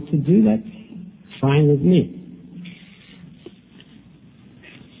who want to do that, fine with me.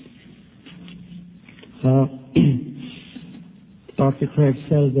 Dr. Craig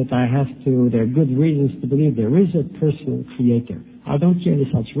says that there are good reasons to believe there is a personal Creator. I don't see any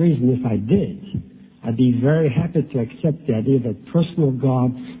such reason. If I did, I'd be very happy to accept the idea of a personal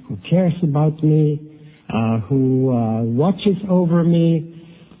God who cares about me, who watches over me,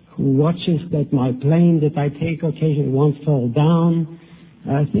 who watches that my plane that I take occasionally won't fall down,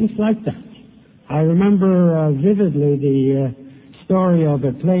 things like that. I remember vividly the story of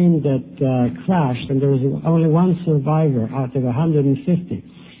a plane that crashed, and there was only one survivor out of 150.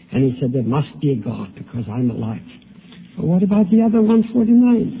 And he said, there must be a God because I'm alive. But what about the other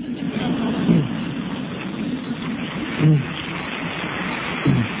 149?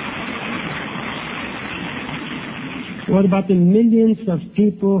 What about the millions of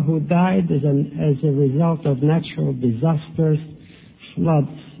people who died as a result of natural disasters,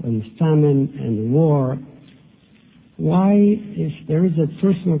 floods and famine and war? Why, if there is a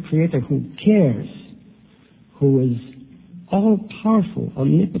personal Creator who cares, who is all-powerful,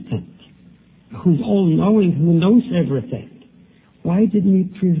 omnipotent, who's all-knowing, who knows everything, why didn't he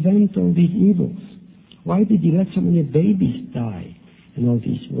prevent all these evils? Why did he let so many babies die in all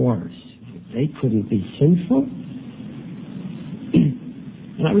these wars? They couldn't be sinful.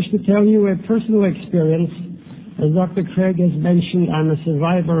 And I wish to tell you a personal experience. As Dr. Craig has mentioned, I'm a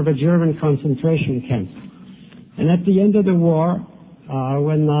survivor of a German concentration camp. And at the end of the war,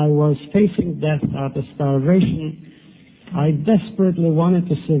 when I was facing death out of starvation, I desperately wanted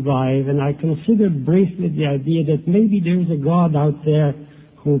to survive, and I considered briefly the idea that maybe there is a God out there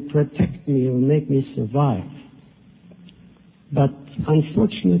who will protect me, who will make me survive. But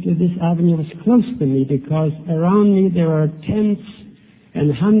unfortunately, this avenue was close to me because around me there are tens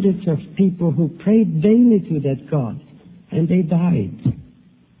and hundreds of people who prayed daily to that God, and they died.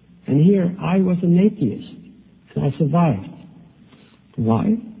 And here I was an atheist, and I survived.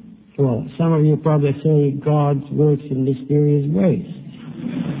 Why? Well, some of you probably say God works in mysterious ways.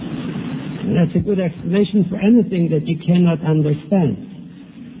 And that's a good explanation for anything that you cannot understand.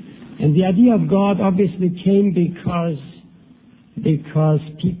 And the idea of God obviously came because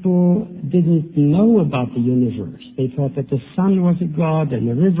people didn't know about the universe. They thought that the sun was a god and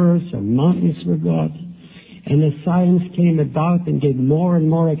the rivers and mountains were gods. And as science came about and gave more and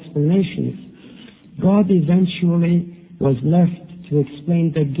more explanations, God eventually was left to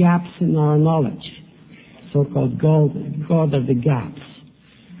explain the gaps in our knowledge, so-called God of the gaps.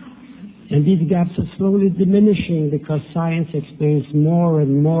 And these gaps are slowly diminishing because science explains more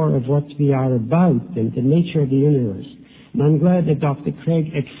and more of what we are about and the nature of the universe. And I'm glad that Dr. Craig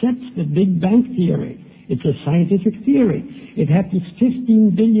accepts the Big Bang theory. It's a scientific theory. It happened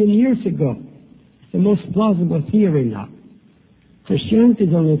 15 billion years ago. It's the most plausible theory now. Christianity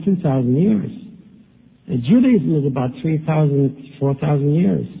is only 2,000 years. Judaism is about 3,000, 4,000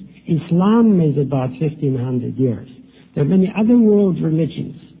 years. Islam is about 1,500 years. There are many other world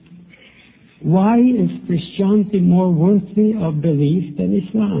religions. Why is Christianity more worthy of belief than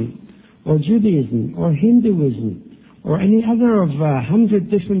Islam, or Judaism, or Hinduism, or any other of 100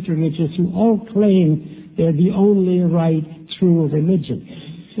 different religions who all claim they're the only right, true religion?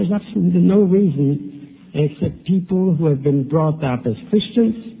 There's absolutely no reason except people who have been brought up as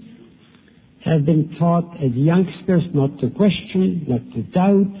Christians, have been taught as youngsters not to question, not to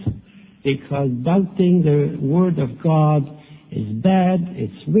doubt, because doubting the Word of God is bad,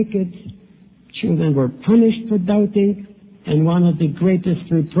 it's wicked. Children were punished for doubting, and one of the greatest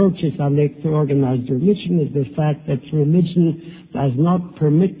reproaches I make to organized religion is the fact that religion does not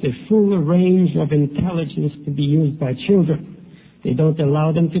permit the full range of intelligence to be used by children. They don't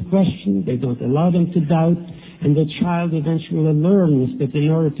allow them to question, they don't allow them to doubt, and the child eventually learns that in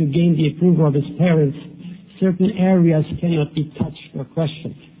order to gain the approval of his parents, certain areas cannot be touched or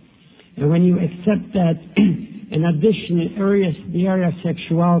questioned. And when you accept that, in addition, the area of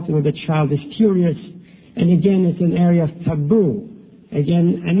sexuality where the child is curious, and again, it's an area of taboo.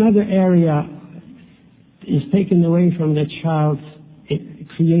 Again, another area is taken away from the child's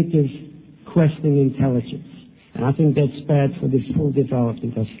creative, questioning intelligence. And I think that's bad for the full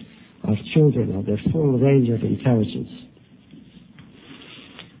development of children, or their full range of intelligence.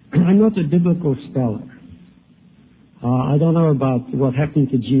 I'm not a biblical scholar. I don't know about what happened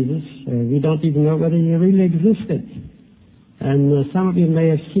to Jesus. We don't even know whether he really existed. And some of you may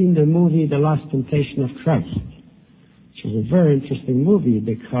have seen the movie The Last Temptation of Christ, which is a very interesting movie,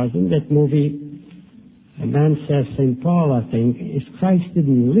 because in that movie, a man says, St. Paul, I think, if Christ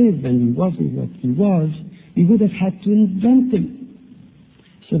didn't live and he wasn't what he was, we would have had to invent him.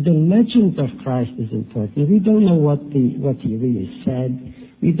 So the legend of Christ is important. We don't know what he really said.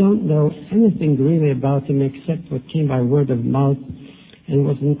 We don't know anything really about him except what came by word of mouth and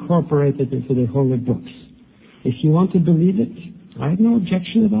was incorporated into the holy books. If you want to believe it, I have no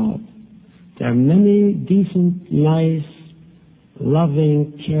objection at all. There are many decent, nice,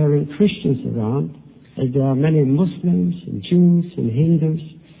 loving, caring Christians around, as there are many Muslims and Jews and Hindus.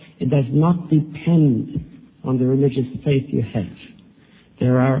 It does not depend on the religious faith you have.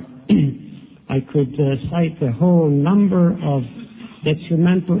 There are, I could cite a whole number of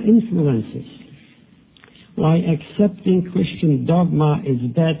detrimental influences. Why accepting Christian dogma is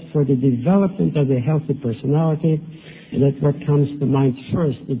bad for the development of a healthy personality, and that's what comes to mind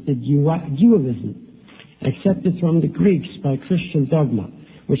first, is the dualism, accepted from the Greeks by Christian dogma,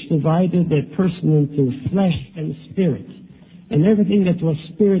 which divided a person into flesh and spirit. And everything that was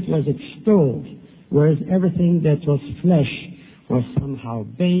spirit was extolled, whereas everything that was flesh was somehow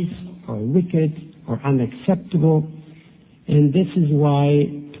base or wicked or unacceptable. And this is why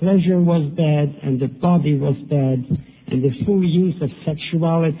pleasure was bad and the body was bad, and the full use of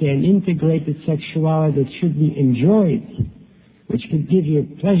sexuality and integrated sexuality that should be enjoyed, which could give you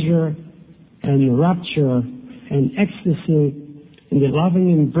pleasure and rapture and ecstasy in the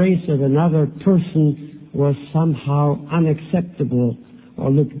loving embrace of another person, was somehow unacceptable or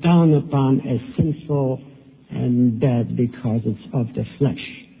looked down upon as sinful and bad because it's of the flesh.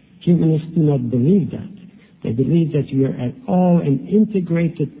 Humanists do not believe that. They believe that we are at all an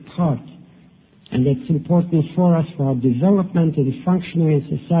integrated part, and that's important for us, for our development and functioning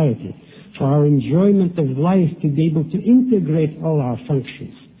in society. for our enjoyment of life to be able to integrate all our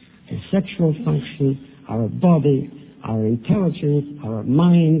functions, the sexual function, our body, our intelligence, our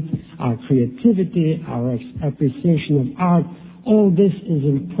mind, our creativity, our appreciation of art. All this is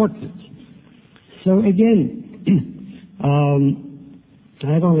important. So again,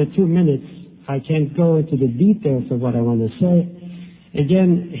 I have only 2 minutes. I can't go into the details of what I want to say.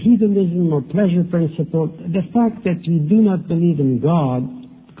 Again, hedonism or pleasure principle, the fact that we do not believe in God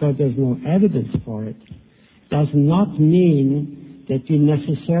because there's no evidence for it, does not mean that we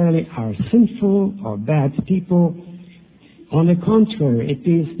necessarily are sinful or bad people. On the contrary,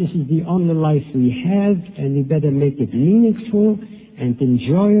 this is the only life we have, and we better make it meaningful and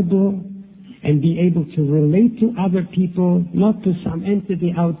enjoyable and be able to relate to other people, not to some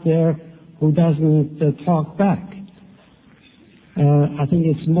entity out there who doesn't talk back. I think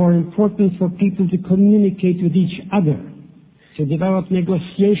it's more important for people to communicate with each other, to develop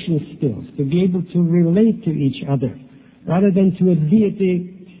negotiation skills, to be able to relate to each other, rather than to a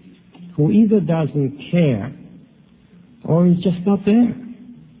deity who either doesn't care or is just not there.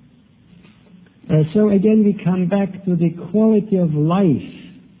 So again, we come back to the quality of life.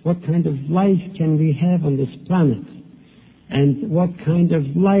 What kind of life can we have on this planet? And what kind of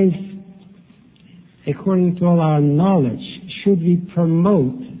life, according to all our knowledge, should we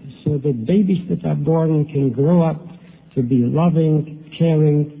promote so that babies that are born can grow up to be loving,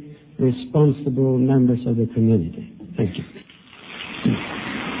 caring, responsible members of the community? Thank you.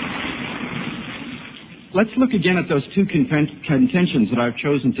 Let's look again at those two contentions that I've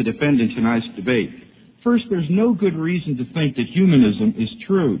chosen to defend in tonight's debate. First, there's no good reason to think that humanism is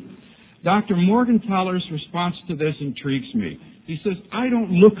true. Dr. Morgentaler's response to this intrigues me. He says, I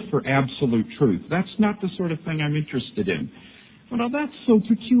don't look for absolute truth. That's not the sort of thing I'm interested in. Well, that's so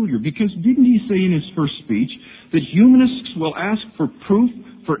peculiar, because didn't he say in his first speech that humanists will ask for proof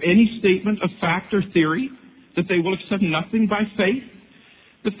for any statement of fact or theory, that they will accept nothing by faith?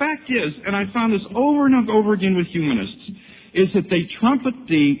 The fact is, and I found this over and over again with humanists, is that they trumpet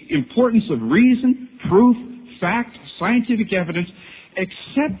the importance of reason, proof, fact, scientific evidence,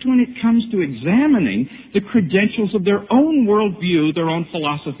 except when it comes to examining the credentials of their own worldview, their own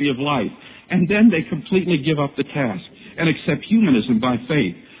philosophy of life. And then they completely give up the task and accept humanism by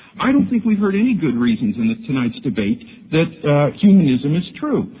faith. I don't think we've heard any good reasons in tonight's debate that humanism is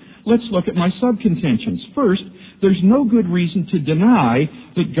true. Let's look at my sub-contentions. First, there's no good reason to deny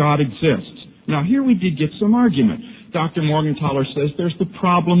that God exists. Now, here we did get some argument. Dr. Morgentaler says there's the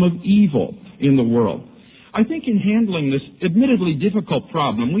problem of evil in the world. I think in handling this admittedly difficult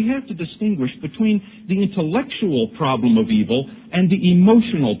problem, we have to distinguish between the intellectual problem of evil and the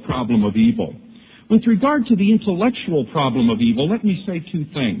emotional problem of evil. With regard to the intellectual problem of evil, let me say two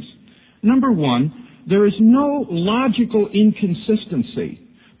things. Number one, there is no logical inconsistency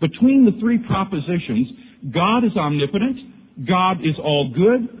between the three propositions: God is omnipotent, God is all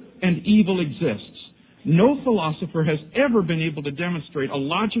good, and evil exists. No philosopher has ever been able to demonstrate a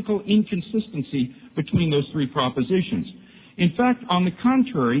logical inconsistency between those three propositions. In fact, on the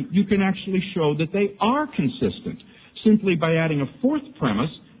contrary, you can actually show that they are consistent simply by adding a fourth premise,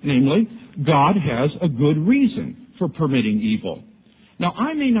 namely, God has a good reason for permitting evil. Now,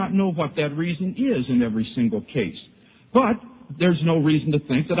 I may not know what that reason is in every single case, but there's no reason to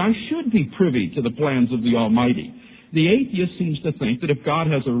think that I should be privy to the plans of the Almighty. The atheist seems to think that if God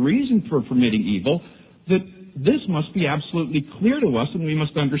has a reason for permitting evil, that this must be absolutely clear to us and we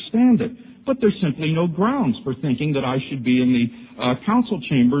must understand it. But there's simply no grounds for thinking that I should be in the council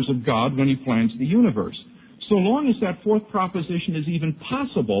chambers of God when He plans the universe. So long as that fourth proposition is even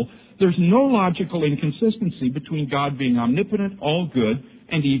possible, there's no logical inconsistency between God being omnipotent, all good,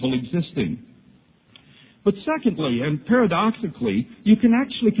 and evil existing. But secondly, and paradoxically, you can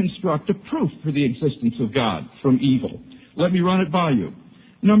actually construct a proof for the existence of God from evil. Let me run it by you.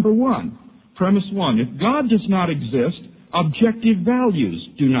 Number one, premise one, if God does not exist, objective values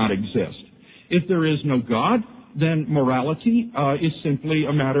do not exist. If there is no God, then morality is simply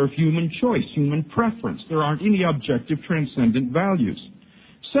a matter of human choice, human preference. There aren't any objective transcendent values.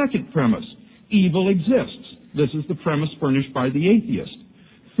 Second premise, evil exists. This is the premise furnished by the atheist.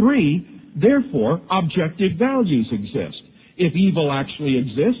 Three, therefore, objective values exist. If evil actually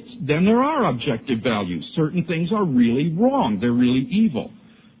exists, then there are objective values. Certain things are really wrong. They're really evil.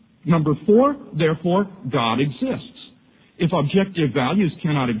 Number four, therefore, God exists. If objective values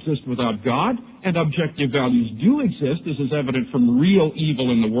cannot exist without God, and objective values do exist, as is evident from real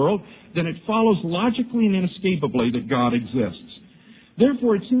evil in the world, then it follows logically and inescapably that God exists.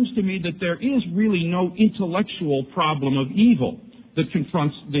 Therefore, it seems to me that there is really no intellectual problem of evil that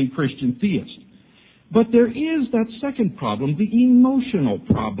confronts the Christian theist. But there is that second problem, the emotional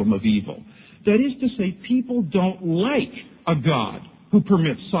problem of evil. That is to say, people don't like a God who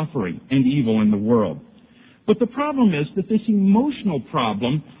permits suffering and evil in the world. But the problem is that this emotional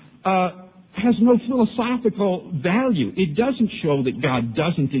problem has no philosophical value. It doesn't show that God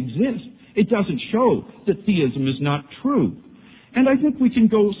doesn't exist. It doesn't show that theism is not true. And I think we can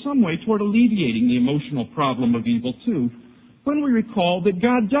go some way toward alleviating the emotional problem of evil, too, when we recall that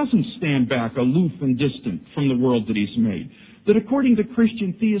God doesn't stand back aloof and distant from the world that He's made. That according to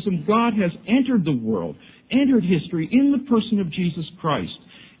Christian theism, God has entered the world, entered history in the person of Jesus Christ,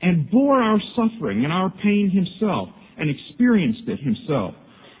 and bore our suffering and our pain Himself, and experienced it Himself.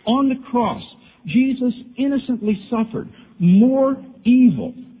 On the cross, Jesus innocently suffered more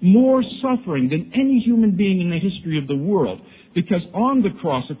evil, more suffering than any human being in the history of the world, because on the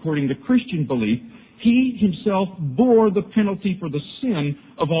cross, according to Christian belief, He Himself bore the penalty for the sin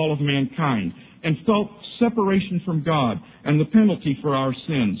of all of mankind, and felt separation from God and the penalty for our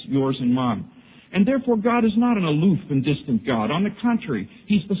sins, yours and mine. And therefore, God is not an aloof and distant God. On the contrary,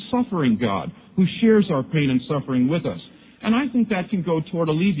 He's the suffering God who shares our pain and suffering with us. And I think that can go toward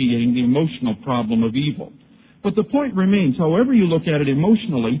alleviating the emotional problem of evil. But the point remains, however you look at it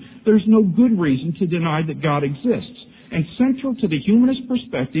emotionally, there's no good reason to deny that God exists. And central to the humanist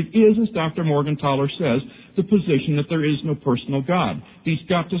perspective is, as Dr. Morgentaler says, the position that there is no personal God. He's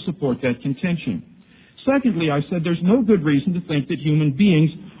got to support that contention. Secondly, I said there's no good reason to think that human beings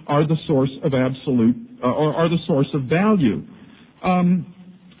are the source of absolute, or are the source of value.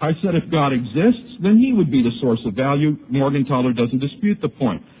 I said if God exists, then He would be the source of value. Morgentaler doesn't dispute the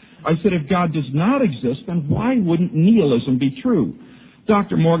point. I said if God does not exist, then why wouldn't nihilism be true?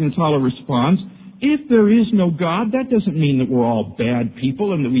 Dr. Morgentaler responds, if there is no God, that doesn't mean that we're all bad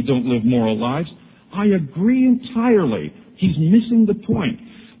people and that we don't live moral lives. I agree entirely. He's missing the point.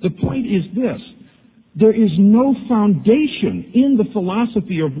 The point is this. There is no foundation in the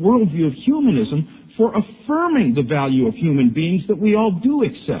philosophy of worldview of humanism for affirming the value of human beings that we all do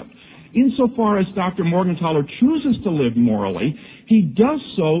accept. Insofar as Dr. Morgentaler chooses to live morally, he does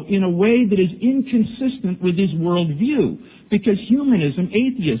so in a way that is inconsistent with his worldview, because humanism,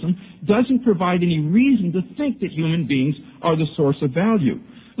 atheism, doesn't provide any reason to think that human beings are the source of value.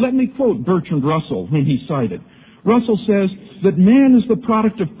 Let me quote Bertrand Russell, whom he cited. Russell says that man is the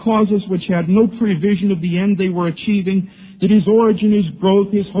product of causes which had no prevision of the end they were achieving, that his origin, his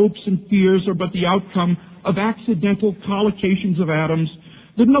growth, his hopes and fears are but the outcome of accidental collocations of atoms,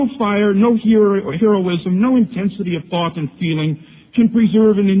 that no fire, no heroism, no intensity of thought and feeling can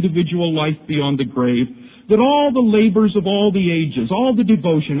preserve an individual life beyond the grave, that all the labors of all the ages, all the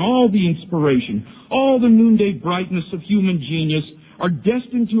devotion, all the inspiration, all the noonday brightness of human genius are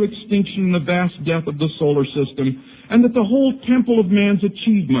destined to extinction in the vast death of the solar system, and that the whole temple of man's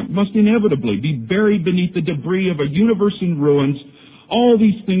achievement must inevitably be buried beneath the debris of a universe in ruins. All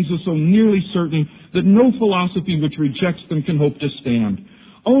these things are so nearly certain that no philosophy which rejects them can hope to stand.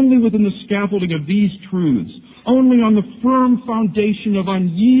 Only within the scaffolding of these truths, only on the firm foundation of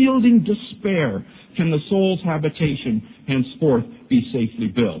unyielding despair, can the soul's habitation henceforth be safely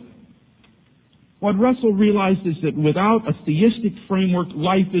built. What Russell realized is that without a theistic framework,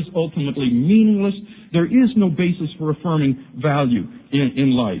 life is ultimately meaningless. There is no basis for affirming value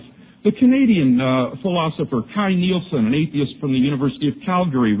in life. The Canadian philosopher Kai Nielsen, an atheist from the University of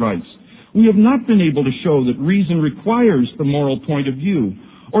Calgary, writes, "We have not been able to show that reason requires the moral point of view,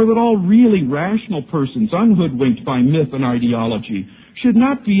 or that all really rational persons, unhoodwinked by myth and ideology, should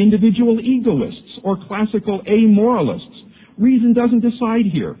not be individual egoists or classical amoralists. Reason doesn't decide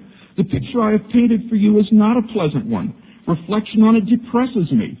here. The picture I have painted for you is not a pleasant one. Reflection on it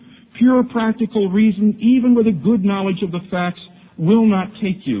depresses me. Pure practical reason, even with a good knowledge of the facts, will not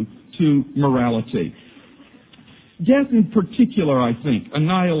take you to morality." Death in particular, I think,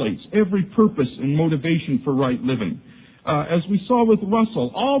 annihilates every purpose and motivation for right living. As we saw with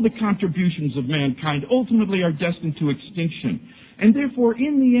Russell, all the contributions of mankind ultimately are destined to extinction. And therefore,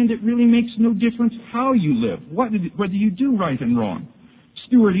 in the end, it really makes no difference how you live, whether you do right and wrong.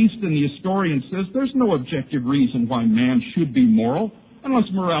 Stuart Easton, the historian, says there's no objective reason why man should be moral, unless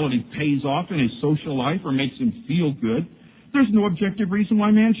morality pays off in his social life or makes him feel good. There's no objective reason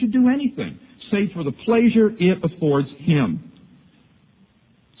why man should do anything, save for the pleasure it affords him.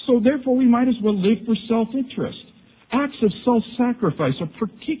 So therefore, we might as well live for self-interest. Acts of self-sacrifice are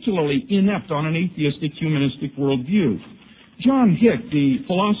particularly inept on an atheistic humanistic worldview. John Hick, the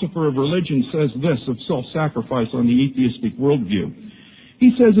philosopher of religion, says this of self-sacrifice on the atheistic worldview.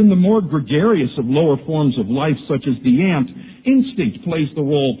 He says, in the more gregarious of lower forms of life, such as the ant, instinct plays the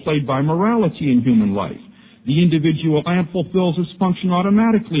role played by morality in human life. The individual ant fulfills his function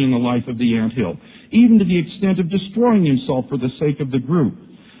automatically in the life of the anthill, even to the extent of destroying himself for the sake of the group.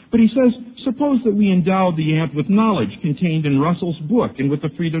 But he says, suppose that we endowed the ant with knowledge contained in Russell's book and with the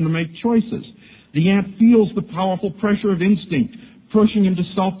freedom to make choices. The ant feels the powerful pressure of instinct pushing him to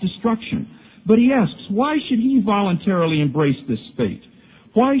self-destruction. But he asks, why should he voluntarily embrace this fate?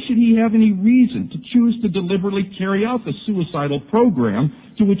 Why should he have any reason to choose to deliberately carry out the suicidal program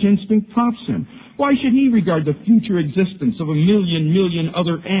to which instinct prompts him? Why should he regard the future existence of a million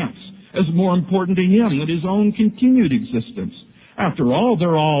other ants as more important to him than his own continued existence? After all,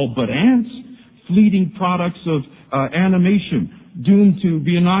 they're all but ants, fleeting products of animation, doomed to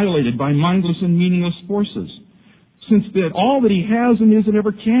be annihilated by mindless and meaningless forces. Since that all that he has and is and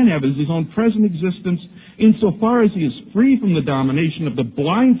ever can have is his own present existence, insofar as he is free from the domination of the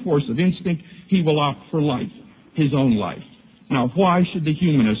blind force of instinct, he will opt for life, his own life. Now, why should the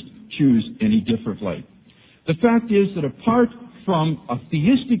humanist choose any differently? The fact is that apart from a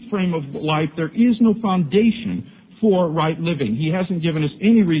theistic frame of life, there is no foundation for right living. He hasn't given us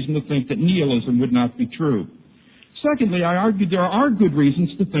any reason to think that nihilism would not be true. Secondly, I argue there are good reasons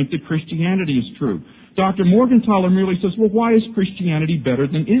to think that Christianity is true. Dr. Morgentaler merely says, well, why is Christianity better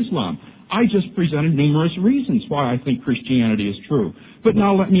than Islam? I just presented numerous reasons why I think Christianity is true. But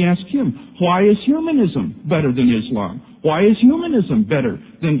now let me ask him, why is humanism better than Islam? Why is humanism better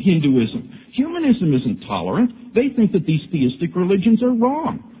than Hinduism? Humanism isn't tolerant. They think that these theistic religions are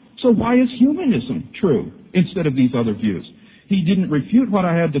wrong. So why is humanism true instead of these other views? He didn't refute what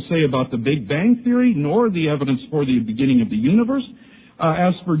I had to say about the Big Bang Theory, nor the evidence for the beginning of the universe.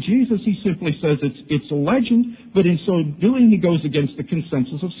 As for Jesus, he simply says it's a legend, but in so doing, he goes against the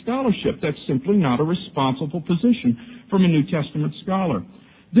consensus of scholarship. That's simply not a responsible position from a New Testament scholar.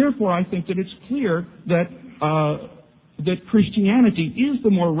 Therefore, I think that it's clear that Christianity is the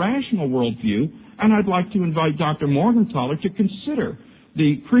more rational worldview, and I'd like to invite Dr. Morgentaler to consider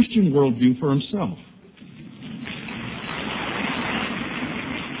the Christian worldview for himself.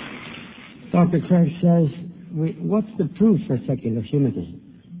 Dr. Craig says, what's the proof for secular humanism?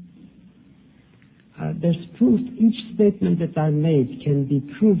 There's proof. Each statement that I made can be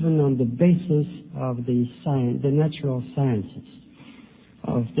proven on the basis of the natural sciences,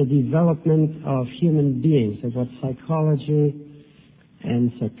 of the development of human beings, of what psychology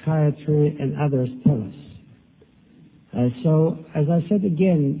and psychiatry and others tell us. So, as I said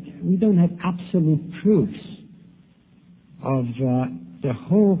again, we don't have absolute proofs of the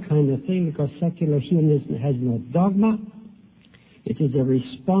whole kind of thing, because secular humanism has no dogma. It is a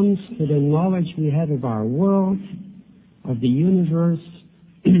response to the knowledge we have of our world, of the universe,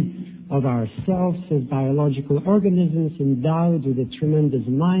 of ourselves as biological organisms endowed with a tremendous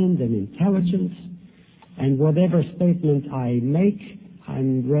mind and intelligence. And whatever statement I make,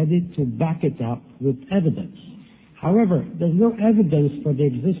 I'm ready to back it up with evidence. However, there's no evidence for the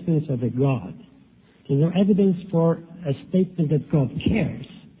existence of a God. There's no evidence for a statement that God cares,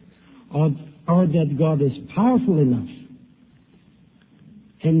 or that God is powerful enough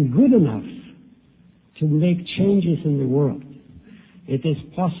and good enough to make changes in the world. It is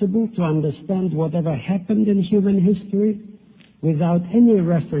possible to understand whatever happened in human history without any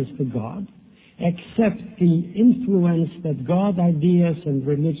reference to God, except the influence that God ideas and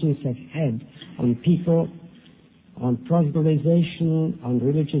religions have had on people, on proselytization, on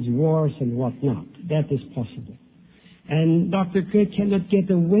religious wars and whatnot. That is possible. And Dr. Craig cannot get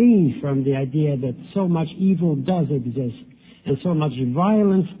away from the idea that so much evil does exist and so much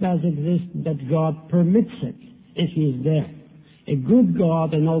violence does exist that God permits it if He is there. A good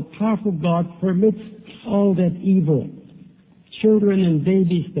God, an all-powerful God, permits all that evil. Children and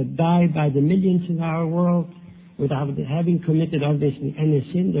babies that die by the millions in our world without having committed obviously any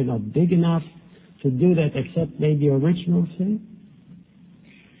sin, they're not big enough to do that except maybe original sin.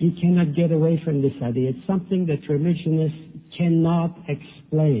 You cannot get away from this idea. It's something that religionists cannot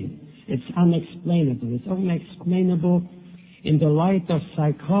explain. It's unexplainable. It's only explainable in the light of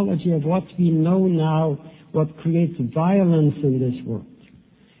psychology, of what we know now, what creates violence in this world.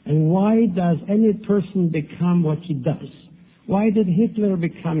 And why does any person become what he does? Why did Hitler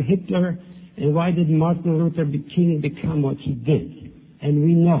become Hitler? And why did Martin Luther King become what he did? And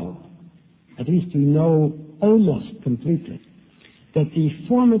we know, at least we know almost completely, that the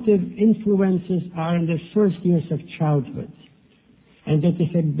formative influences are in the first years of childhood. And that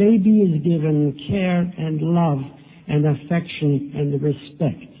if a baby is given care and love and affection and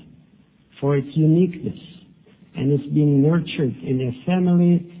respect for its uniqueness, and it's being nurtured in a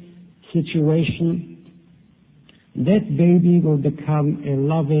family situation, that baby will become a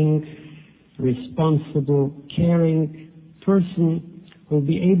loving, responsible, caring person who will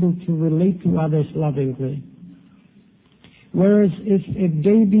be able to relate to others lovingly, Whereas if a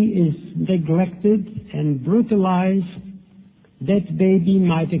baby is neglected and brutalized, that baby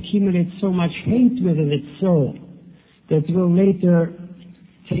might accumulate so much hate within its soul that it will later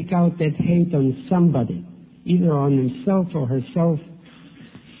take out that hate on somebody, either on himself or herself,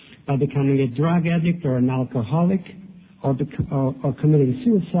 by becoming a drug addict or an alcoholic, or committing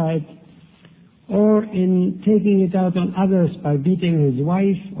suicide, or in taking it out on others by beating his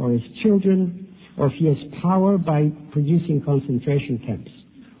wife or his children, or if he has power, by producing concentration camps,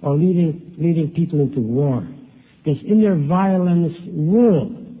 or leading people into war. This inner violence will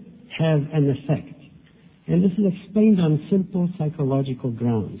have an effect. And this is explained on simple psychological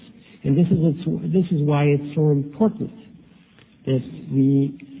grounds. And this is why it's so important that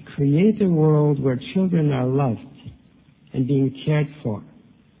we create a world where children are loved and being cared for,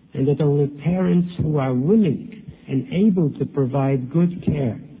 and that only parents who are willing and able to provide good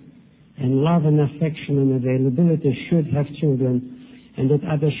care and love and affection and availability should have children, and that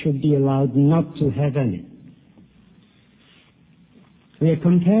others should be allowed not to have any. We are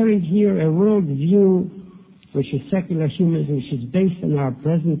comparing here a world view which is secular humanism, which is based on our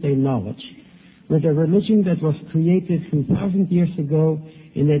present-day knowledge, with a religion that was created 2,000 years ago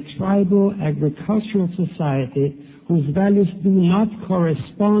in a tribal agricultural society whose values do not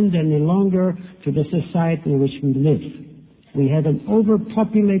correspond any longer to the society in which we live. We have an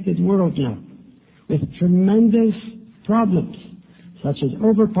overpopulated world now with tremendous problems such as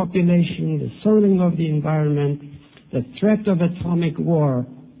overpopulation, the soiling of the environment, the threat of atomic war.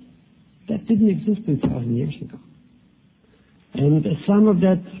 That didn't exist 2,000 years ago. And some of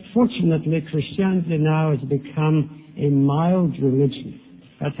that, fortunately, Christianity now has become a mild religion.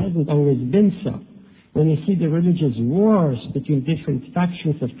 That hasn't always been so. When you see the religious wars between different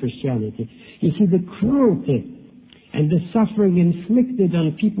factions of Christianity, you see the cruelty and the suffering inflicted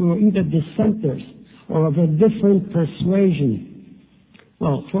on people who are either dissenters or of a different persuasion.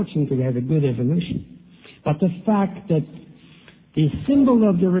 Well, fortunately, we have a good evolution. But the fact that the symbol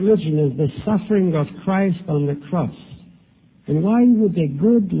of the religion is the suffering of Christ on the cross. And why would a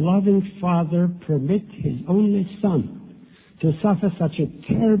good, loving Father permit His only Son to suffer such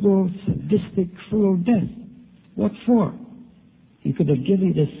a terrible, sadistic, cruel death? What for? He could have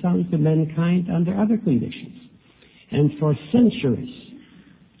given the Son to mankind under other conditions. And for centuries,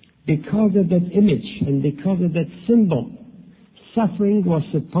 because of that image and because of that symbol, suffering was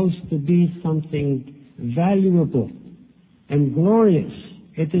supposed to be something valuable and glorious.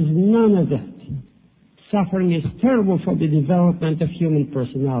 It is none of that. Suffering is terrible for the development of human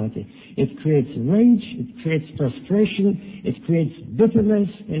personality. It creates rage, it creates frustration, it creates bitterness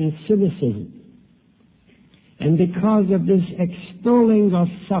and cynicism. And because of this extolling of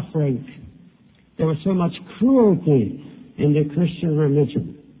suffering, there was so much cruelty in the Christian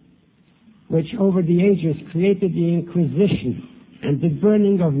religion, which over the ages created the Inquisition and the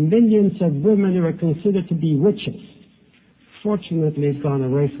burning of millions of women who were considered to be witches. Fortunately, it's gone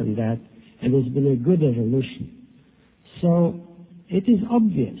away from that, and there's been a good evolution. So it is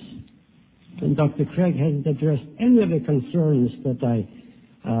obvious, and Dr. Craig hasn't addressed any of the concerns that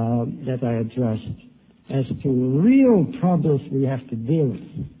I addressed, as to real problems we have to deal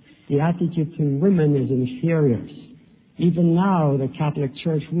with. The attitude to women is inferior. Even now, the Catholic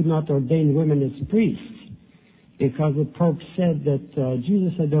Church would not ordain women as priests, because the Pope said that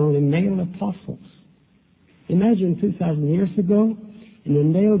Jesus had only male apostles. Imagine 2,000 years ago, in a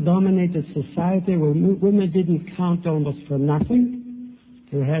male-dominated society where women didn't count almost for nothing,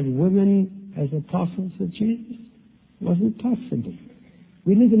 to have women as apostles of Jesus. It wasn't possible.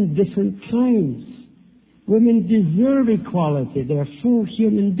 We live in different times. Women deserve equality. They're full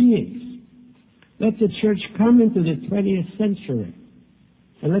human beings. Let the church come into the 20th century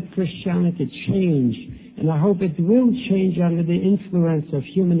and let Christianity change. And I hope it will change under the influence of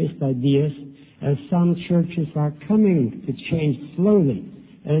humanist ideas, as some churches are coming to change slowly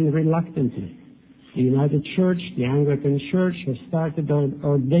and reluctantly. The United Church, the Anglican Church, have started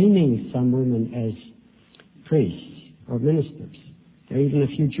ordaining some women as priests or ministers. There are even a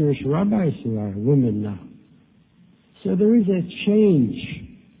few Jewish rabbis who are women now. So there is a change,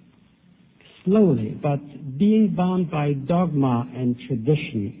 slowly, but being bound by dogma and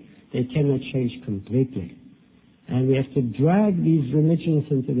tradition, they cannot change completely. And we have to drag these religions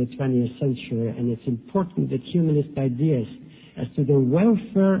into the 20th century, and it's important that humanist ideas as to the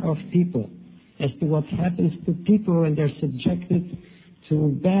welfare of people, as to what happens to people when they're subjected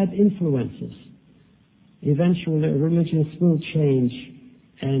to bad influences. Eventually, religions will change,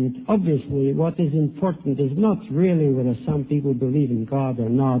 and obviously what is important is not really whether some people believe in God or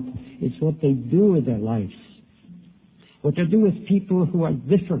not, it's what they do with their lives. What they do with people who are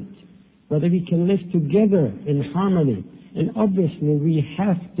different, whether we can live together in harmony And obviously we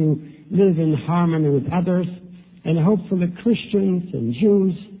have to live in harmony with others, and hopefully Christians and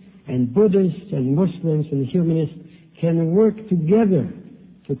Jews and Buddhists and Muslims and humanists can work together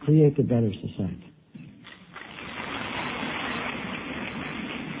to create a better society.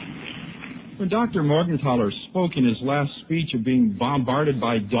 When Dr. Morgentaler spoke in his last speech of being bombarded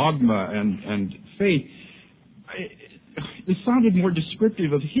by dogma and faith, it sounded more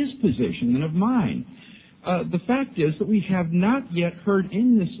descriptive of his position than of mine. The fact is that we have not yet heard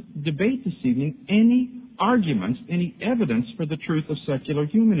in this debate this evening any arguments, any evidence for the truth of secular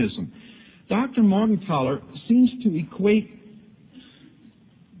humanism. Dr. Morgentaler seems to equate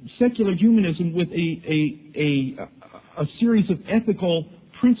secular humanism with a series of ethical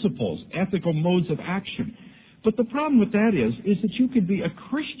principles, ethical modes of action. But the problem with that is that you could be a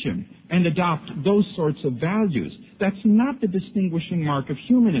Christian and adopt those sorts of values. That's not the distinguishing mark of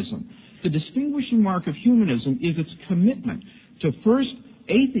humanism. The distinguishing mark of humanism is its commitment to, first,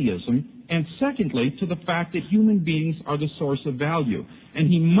 atheism, and secondly, to the fact that human beings are the source of value. And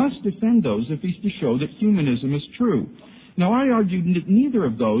he must defend those if he's to show that humanism is true. Now, I argue that neither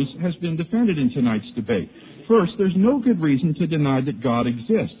of those has been defended in tonight's debate. First, there's no good reason to deny that God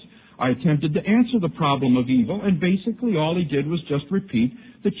exists. I attempted to answer the problem of evil, and basically all he did was just repeat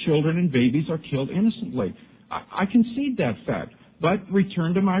that children and babies are killed innocently. I concede that fact, but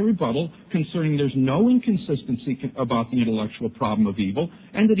return to my rebuttal concerning there's no inconsistency about the intellectual problem of evil,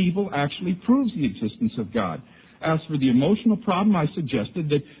 and that evil actually proves the existence of God. As for the emotional problem, I suggested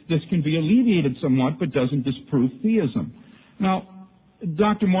that this can be alleviated somewhat, but doesn't disprove theism. Now,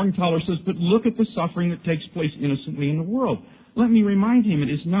 Dr. Morgentaler says, but look at the suffering that takes place innocently in the world. Let me remind him, it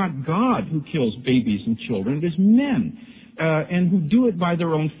is not God who kills babies and children, it is men, and who do it by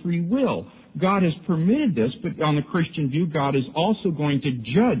their own free will. God has permitted this, but on the Christian view, God is also going to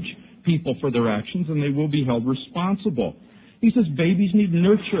judge people for their actions, and they will be held responsible. He says babies need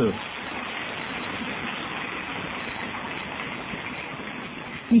nurture.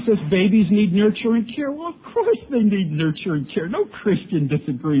 He says babies need nurture and care. Well, of course they need nurture and care. No Christian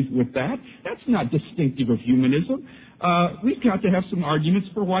disagrees with that. That's not distinctive of humanism. We've got to have some arguments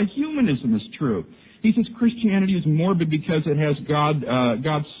for why humanism is true. He says Christianity is morbid because it has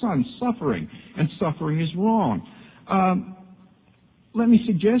God's Son suffering, and suffering is wrong. Let me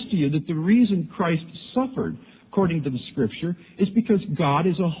suggest to you that the reason Christ suffered, according to the Scripture, is because God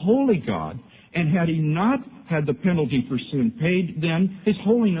is a holy God, and had he not had the penalty for sin paid, then his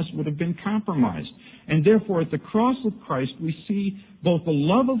holiness would have been compromised. And therefore, at the cross of Christ, we see both the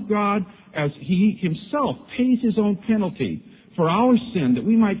love of God as he himself pays his own penalty for our sin, that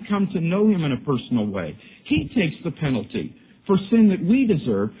we might come to know him in a personal way. He takes the penalty for sin that we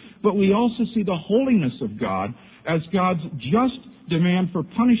deserve, but we also see the holiness of God as God's just demand for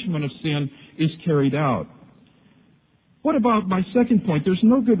punishment of sin is carried out. What about my second point? There's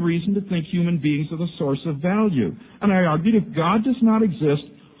no good reason to think human beings are the source of value. And I argued if God does not exist,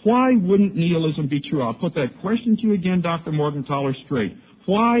 why wouldn't nihilism be true? I'll put that question to you again, Dr. Morgentaler, straight.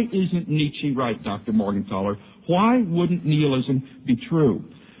 Why isn't Nietzsche right, Dr. Morgentaler? Why wouldn't nihilism be true?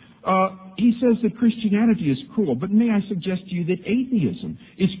 He says that Christianity is cruel, but may I suggest to you that atheism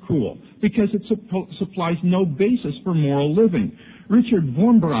is cruel because it supplies no basis for moral living. Richard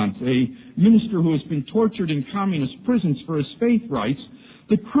Wurmbrandt, a minister who has been tortured in communist prisons for his faith, writes,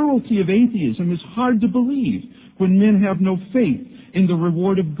 the cruelty of atheism is hard to believe when men have no faith in the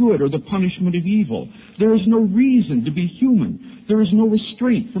reward of good or the punishment of evil. There is no reason to be human. There is no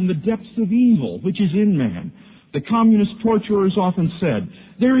restraint from the depths of evil which is in man. The communist torturers often said,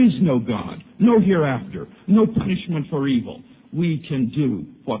 there is no God, no hereafter, no punishment for evil. We can do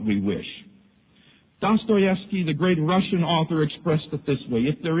what we wish. Dostoevsky, the great Russian author, expressed it this way,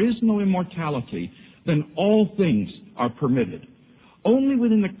 if there is no immortality, then all things are permitted. Only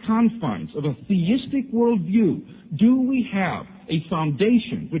within the confines of a theistic worldview do we have a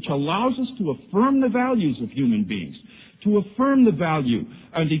foundation which allows us to affirm the values of human beings, to affirm the value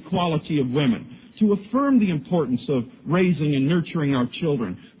and equality of women, to affirm the importance of raising and nurturing our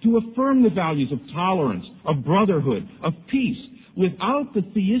children, to affirm the values of tolerance, of brotherhood, of peace. Without the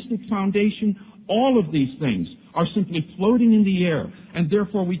theistic foundation, all of these things are simply floating in the air, and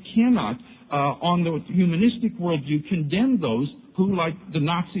therefore we cannot, on the humanistic worldview, condemn those who, like the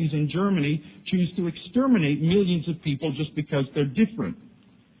Nazis in Germany, choose to exterminate millions of people just because they're different.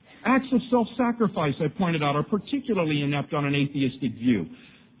 Acts of self-sacrifice, I pointed out, are particularly inept on an atheistic view.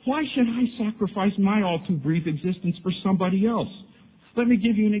 Why should I sacrifice my all-too-brief existence for somebody else? Let me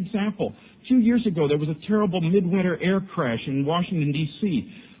give you an example. A few years ago, there was a terrible midwinter air crash in Washington,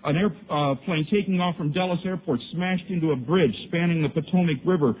 D.C. An airplane taking off from Dulles Airport smashed into a bridge spanning the Potomac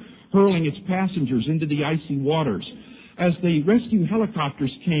River, hurling its passengers into the icy waters. as the rescue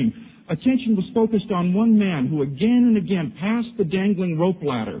helicopters came, attention was focused on one man who again and again passed the dangling rope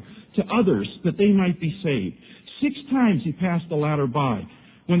ladder to others that they might be saved. 6 times he passed the ladder by.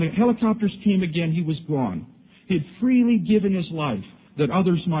 When the helicopters came again, he was gone. He had freely given his life that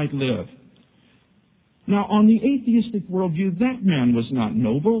others might live. Now, on the atheistic worldview, that man was not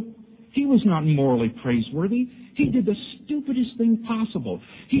noble. He was not morally praiseworthy. He did the stupidest thing possible.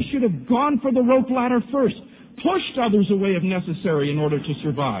 He should have gone for the rope ladder first, pushed others away if necessary in order to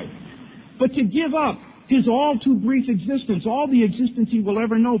survive. But to give up his all too brief existence, all the existence he will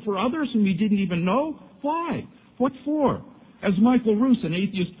ever know for others whom he didn't even know, why? What for? As Michael Roos, an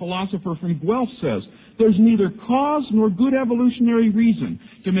atheist philosopher from Guelph, says, there's neither cause nor good evolutionary reason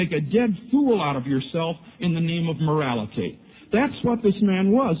to make a dead fool out of yourself in the name of morality. That's what this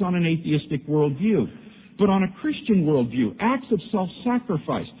man was on an atheistic worldview. But on a Christian worldview, acts of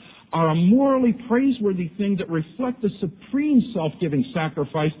self-sacrifice are a morally praiseworthy thing that reflect the supreme self-giving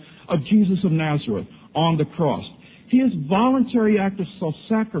sacrifice of Jesus of Nazareth on the cross. His voluntary act of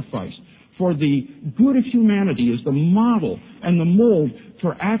self-sacrifice for the good of humanity is the model and the mold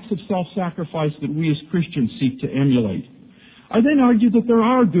for acts of self-sacrifice that we as Christians seek to emulate. I then argue that there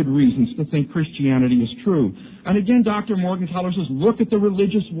are good reasons to think Christianity is true. And again, Dr. Morgentaler says, look at the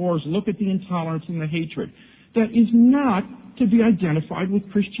religious wars, look at the intolerance and the hatred. That is not to be identified with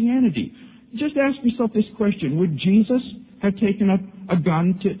Christianity. Just ask yourself this question. Would Jesus have taken up a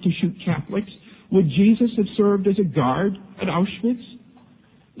gun to shoot Catholics? Would Jesus have served as a guard at Auschwitz?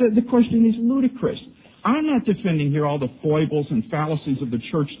 The question is ludicrous. I'm not defending here all the foibles and fallacies of the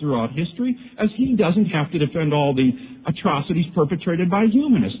church throughout history, as he doesn't have to defend all the atrocities perpetrated by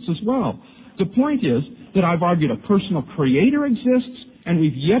humanists as well. The point is that I've argued a personal creator exists, and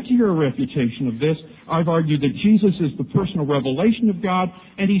we've yet to hear a refutation of this. I've argued that Jesus is the personal revelation of God,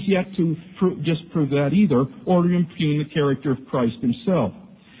 and he's yet to disprove that either, or to impugn the character of Christ himself.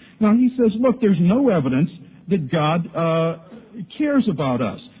 Now he says, look, there's no evidence that God cares about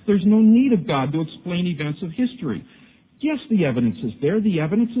us. There's no need of God to explain events of history. Yes, the evidence is there. The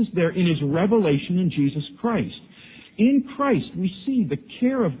evidence is there in his revelation in Jesus Christ. In Christ, we see the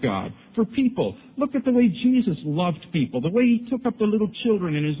care of God for people. Look at the way Jesus loved people, the way he took up the little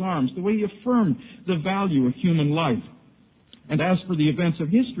children in his arms, the way he affirmed the value of human life. And as for the events of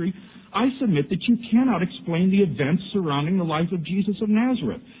history, I submit that you cannot explain the events surrounding the life of Jesus of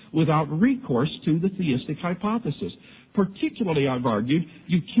Nazareth without recourse to the theistic hypothesis. Particularly, I've argued,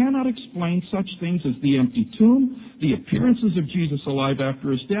 you cannot explain such things as the empty tomb, the appearances of Jesus alive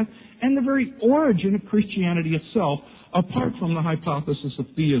after his death, and the very origin of Christianity itself, apart from the hypothesis of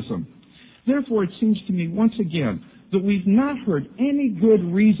theism. Therefore, it seems to me, once again, that we've not heard any good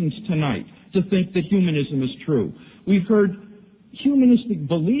reasons tonight to think that humanism is true. We've heard humanistic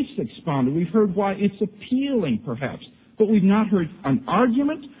beliefs expounded. We've heard why it's appealing, perhaps. But we've not heard an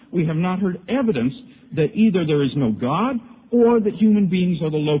argument. We have not heard evidence that either there is no God or that human beings are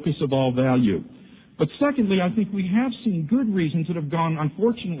the locus of all value. But secondly, I think we have seen good reasons that have gone,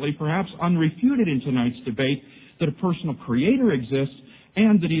 unfortunately, perhaps unrefuted in tonight's debate, that a personal creator exists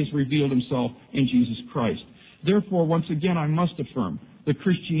and that he has revealed himself in Jesus Christ. Therefore, once again, I must affirm that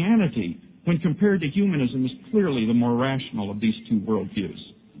Christianity, when compared to humanism, is clearly the more rational of these two worldviews.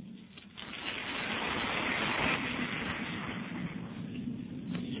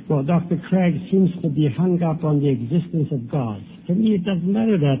 Well, Dr. Craig seems to be hung up on the existence of God. To me, it doesn't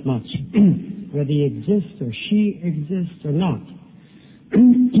matter that much whether he exists or she exists or not.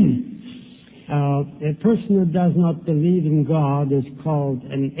 A person who does not believe in God is called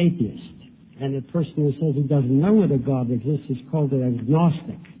an atheist. And a person who says he doesn't know whether God exists is called an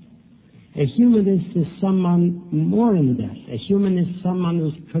agnostic. A humanist is someone more than that. A humanist is someone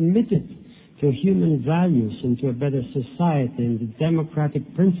who's committed to human values and to a better society and to democratic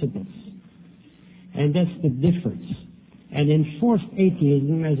principles. And that's the difference. And enforced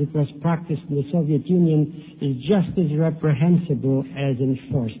atheism, as it was practiced in the Soviet Union, is just as reprehensible as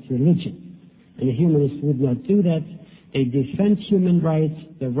enforced religion. And a humanist would not do that. They defend human rights,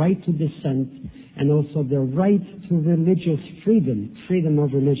 the right to dissent, and also the right to religious freedom, freedom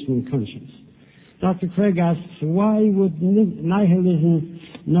of religion and conscience. Dr. Craig asks, why would nihilism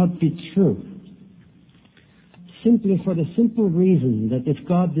not be true? Simply for the simple reason that if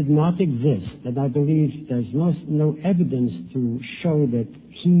God did not exist, and I believe there's no evidence to show that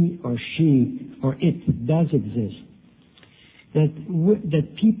he or she or it does exist, that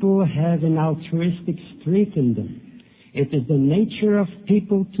people have an altruistic streak in them. It is the nature of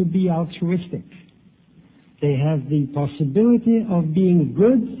people to be altruistic. They have the possibility of being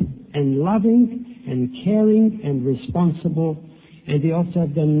good and loving and caring and responsible, and they also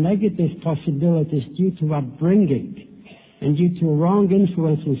have the negative possibilities due to upbringing and due to wrong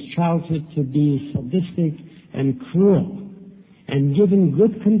influences childhood to be sadistic and cruel. And given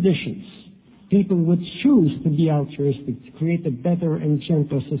good conditions, people would choose to be altruistic, to create a better and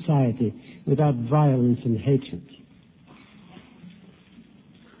gentler society without violence and hatred.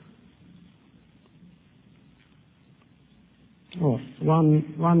 Oh,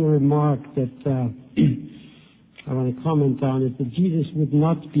 one remark that I want to comment on is that Jesus would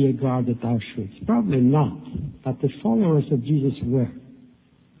not be a guard at Auschwitz. Probably not, but the followers of Jesus were.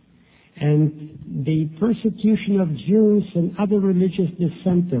 And the persecution of Jews and other religious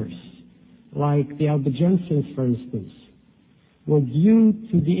dissenters, like the Albigensians, for instance, were due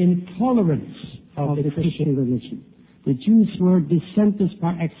to the intolerance of the Christian religion. The Jews were dissenters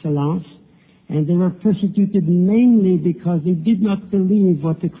par excellence, and they were persecuted mainly because they did not believe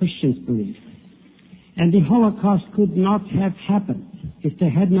what the Christians believed. And the Holocaust could not have happened if there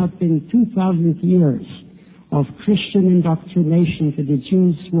had not been 2,000 years of Christian indoctrination to the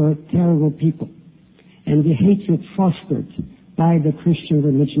Jews were terrible people, and the hatred fostered by the Christian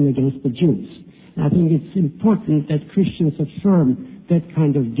religion against the Jews. And I think it's important that Christians affirm that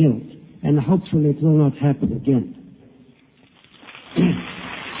kind of guilt, and hopefully it will not happen again.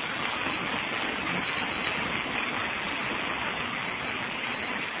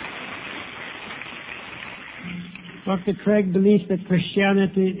 Dr. Craig believes that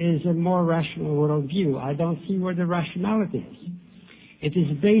Christianity is a more rational worldview. I don't see where the rationality is. It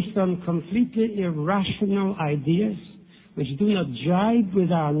is based on completely irrational ideas which do not jibe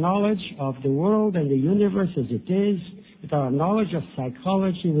with our knowledge of the world and the universe as it is, with our knowledge of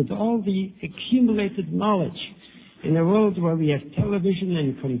psychology, with all the accumulated knowledge in a world where we have television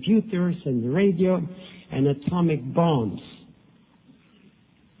and computers and radio and atomic bombs.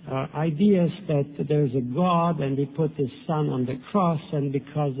 Ideas that there's a God and He put His Son on the cross, and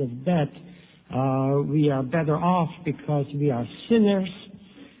because of that we are better off because we are sinners,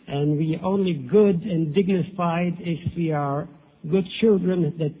 and we are only good and dignified if we are good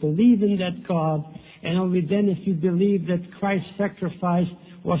children that believe in that God, and only then if you believe that Christ's sacrifice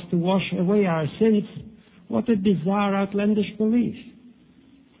was to wash away our sins. What a bizarre, outlandish belief.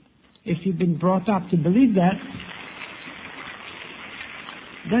 If you've been brought up to believe that,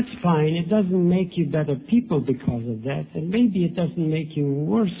 that's fine. It doesn't make you better people because of that, and maybe it doesn't make you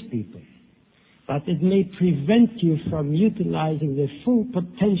worse people. But it may prevent you from utilizing the full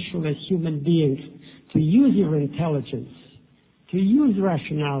potential as human beings to use your intelligence, to use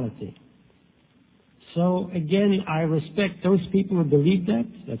rationality. So again, I respect those people who believe that.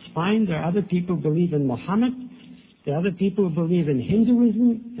 That's fine. There are other people who believe in Muhammad. There are other people who believe in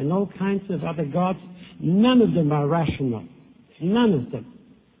Hinduism and all kinds of other gods. None of them are rational. None of them.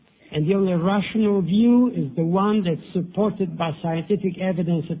 And the only rational view is the one that's supported by scientific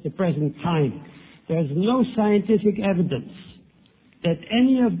evidence at the present time. There's no scientific evidence that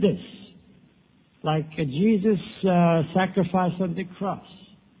any of this, like Jesus' sacrifice on the cross,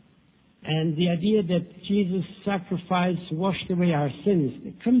 and the idea that Jesus' sacrifice washed away our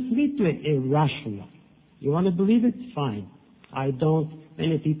sins, completely irrational. You want to believe it? Fine. I don't.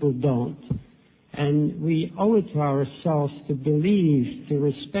 Many people don't. And we owe it to ourselves to believe, to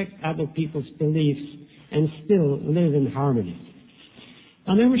respect other people's beliefs, and still live in harmony.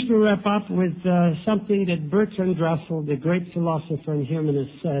 And I wish to wrap up with something that Bertrand Russell, the great philosopher and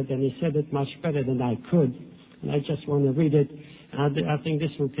humanist, said, and he said it much better than I could. And I just want to read it. I think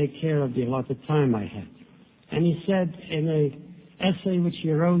this will take care of the allotted time I had. And he said in an essay which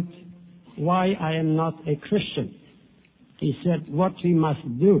he wrote, "Why I am not a Christian." He said, what we must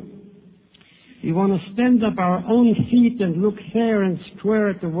do. We want to stand up our own feet and look fair and square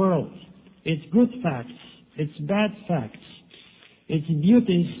at the world. Its good facts, its bad facts, its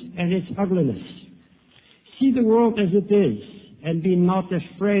beauties and its ugliness. See the world as it is and be not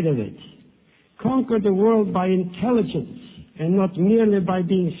afraid of it. Conquer the world by intelligence and not merely by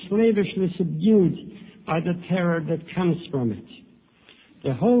being slavishly subdued by the terror that comes from it.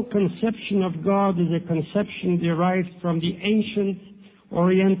 The whole conception of God is a conception derived from the ancient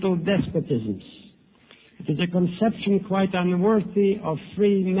Oriental despotisms. It is a conception quite unworthy of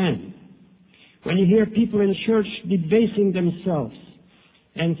free men. When you hear people in church debasing themselves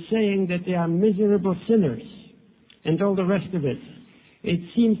and saying that they are miserable sinners and all the rest of it, it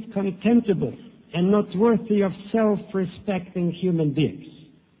seems contemptible and not worthy of self-respecting human beings.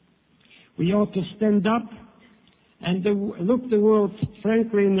 We ought to stand up and look the world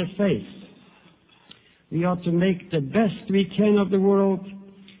frankly in the face. We ought to make the best we can of the world,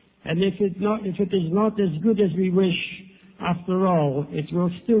 and if it is not as good as we wish, after all, it will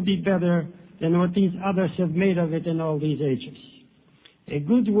still be better than what these others have made of it in all these ages. A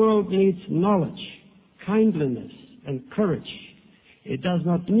good world needs knowledge, kindliness, and courage. It does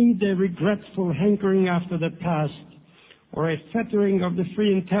not need a regretful hankering after the past or a fettering of the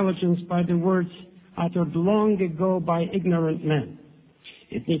free intelligence by the words uttered long ago by ignorant men.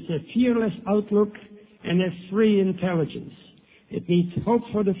 It needs a fearless outlook and a free intelligence. It needs hope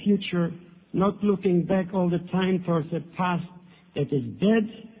for the future, not looking back all the time towards a past that is dead,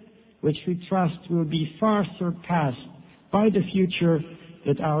 which we trust will be far surpassed by the future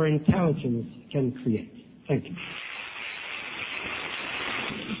that our intelligence can create. Thank you.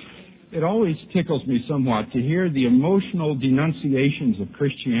 It always tickles me somewhat to hear the emotional denunciations of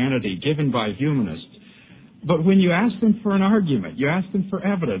Christianity given by humanists. But when you ask them for an argument, you ask them for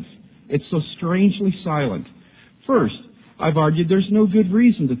evidence, it's so strangely silent. First, I've argued there's no good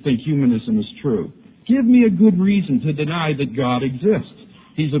reason to think humanism is true. Give me a good reason to deny that God exists.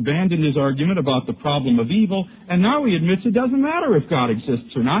 He's abandoned his argument about the problem of evil, and now he admits it doesn't matter if God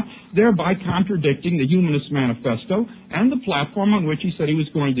exists or not, thereby contradicting the Humanist Manifesto and the platform on which he said he was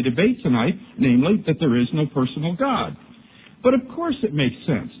going to debate tonight, namely that there is no personal God. But of course it makes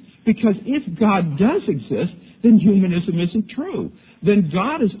sense, because if God does exist, then humanism isn't true. Then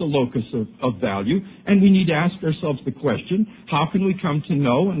God is the locus of value, and we need to ask ourselves the question, how can we come to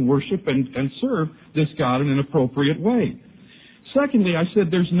know and worship and serve this God in an appropriate way? Secondly, I said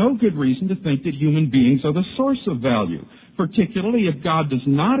there's no good reason to think that human beings are the source of value. Particularly if God does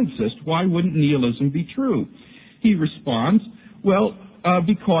not exist, why wouldn't nihilism be true? He responds, well,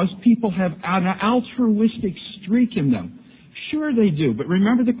 because people have an altruistic streak in them. Sure they do, but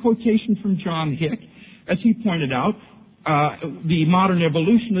remember the quotation from John Hick? As he pointed out, the modern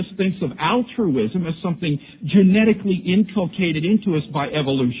evolutionist thinks of altruism as something genetically inculcated into us by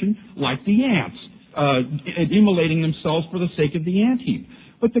evolution, like the ants. Immolating themselves for the sake of the ant heap.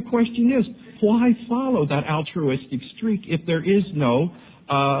 But the question is, why follow that altruistic streak if there is no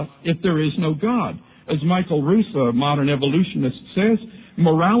God? As Michael Russo, a modern evolutionist, says,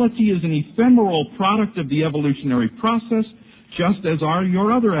 morality is an ephemeral product of the evolutionary process, just as are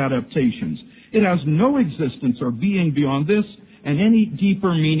your other adaptations. It has no existence or being beyond this, and any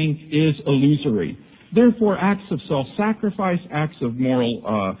deeper meaning is illusory. Therefore, acts of self-sacrifice, acts of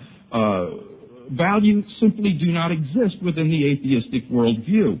moral value simply do not exist within the atheistic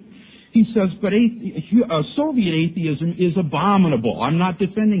worldview. He says, but Soviet atheism is abominable. I'm not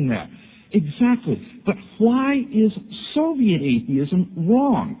defending that. Exactly. But why is Soviet atheism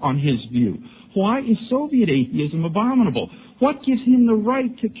wrong on his view? Why is Soviet atheism abominable? What gives him the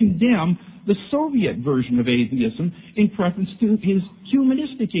right to condemn the Soviet version of atheism in preference to his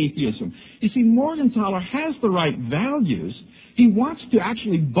humanistic atheism? You see, Morgentaler has the right values. He wants to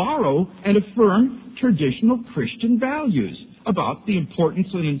actually borrow and affirm traditional Christian values about the importance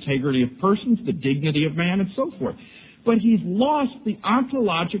and integrity of persons, the dignity of man, and so forth. But he's lost the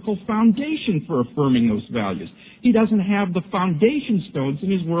ontological foundation for affirming those values. He doesn't have the foundation stones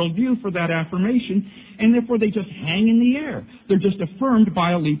in his worldview for that affirmation, and therefore they just hang in the air. They're just affirmed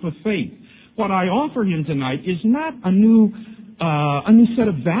by a leap of faith. What I offer him tonight is not a new set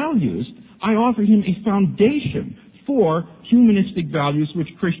of values. I offer him a foundation for humanistic values which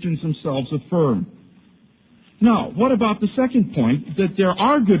Christians themselves affirm. Now, what about the second point, that there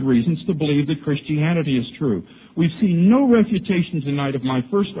are good reasons to believe that Christianity is true? We've seen no refutation tonight of my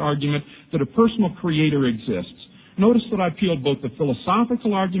first argument that a personal creator exists. Notice that I appealed both the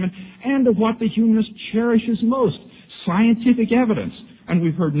philosophical argument and of what the humanist cherishes most, scientific evidence, and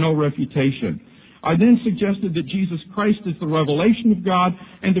we've heard no refutation. I then suggested that Jesus Christ is the revelation of God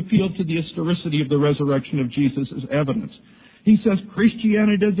and appealed to the historicity of the resurrection of Jesus as evidence. He says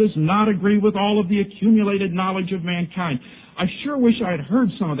Christianity does not agree with all of the accumulated knowledge of mankind. I sure wish I had heard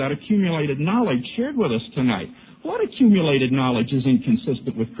some of that accumulated knowledge shared with us tonight. What accumulated knowledge is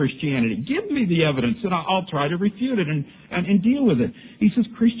inconsistent with Christianity? Give me the evidence and I'll try to refute it and deal with it. He says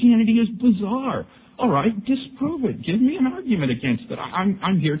Christianity is bizarre. All right, disprove it. Give me an argument against it.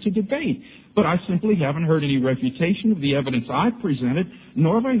 I'm here to debate. But I simply haven't heard any refutation of the evidence I've presented,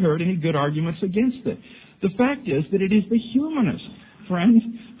 nor have I heard any good arguments against it. The fact is that it is the humanist, friends,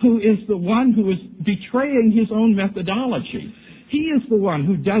 who is the one who is betraying his own methodology. He is the one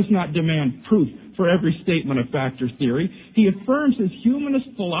who does not demand proof for every statement of fact or theory. He affirms his humanist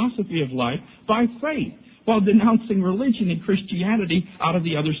philosophy of life by faith, while denouncing religion and Christianity out of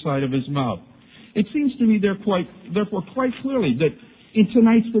the other side of his mouth. It seems to me therefore quite clearly that in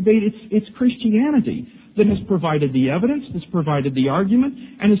tonight's debate it's Christianity that has provided the evidence, has provided the argument,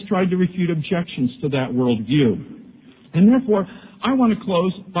 and has tried to refute objections to that worldview. And therefore, I want to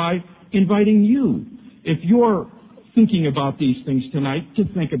close by inviting you, if you're thinking about these things tonight, to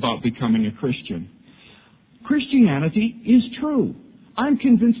think about becoming a Christian. Christianity is true. I'm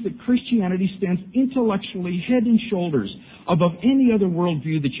convinced that Christianity stands intellectually head and shoulders above any other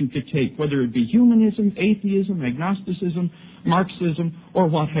worldview that you could take, whether it be humanism, atheism, agnosticism, Marxism, or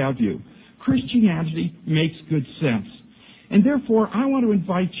what have you. Christianity makes good sense. And therefore, I want to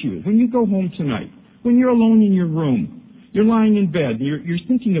invite you, when you go home tonight, when you're alone in your room, you're lying in bed, and you're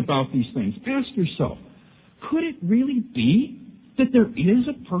thinking about these things, ask yourself, could it really be that there is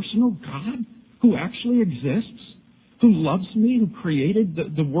a personal God who actually exists, who loves me, who created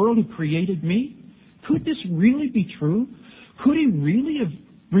the world, who created me? Could this really be true? Could he really have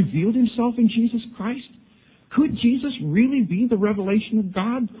revealed himself in Jesus Christ? Could Jesus really be the revelation of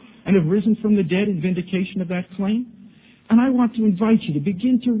God and have risen from the dead in vindication of that claim? And I want to invite you to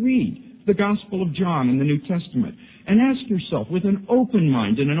begin to read the Gospel of John in the New Testament and ask yourself with an open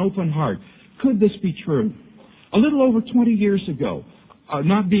mind and an open heart, could this be true? A little over 20 years ago,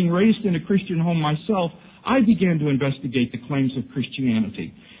 not being raised in a Christian home myself, I began to investigate the claims of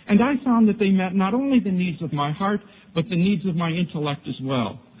Christianity. And I found that they met not only the needs of my heart, but the needs of my intellect as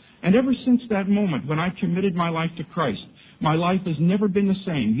well. And ever since that moment, when I committed my life to Christ, my life has never been the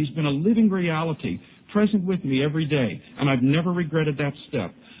same. He's been a living reality, present with me every day, and I've never regretted that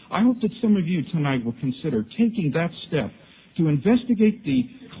step. I hope that some of you tonight will consider taking that step to investigate the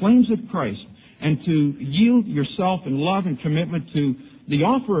claims of Christ and to yield yourself in love and commitment to the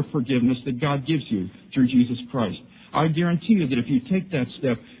offer of forgiveness that God gives you through Jesus Christ. I guarantee you that if you take that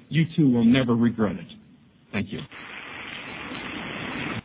step, you too will never regret it. Thank you.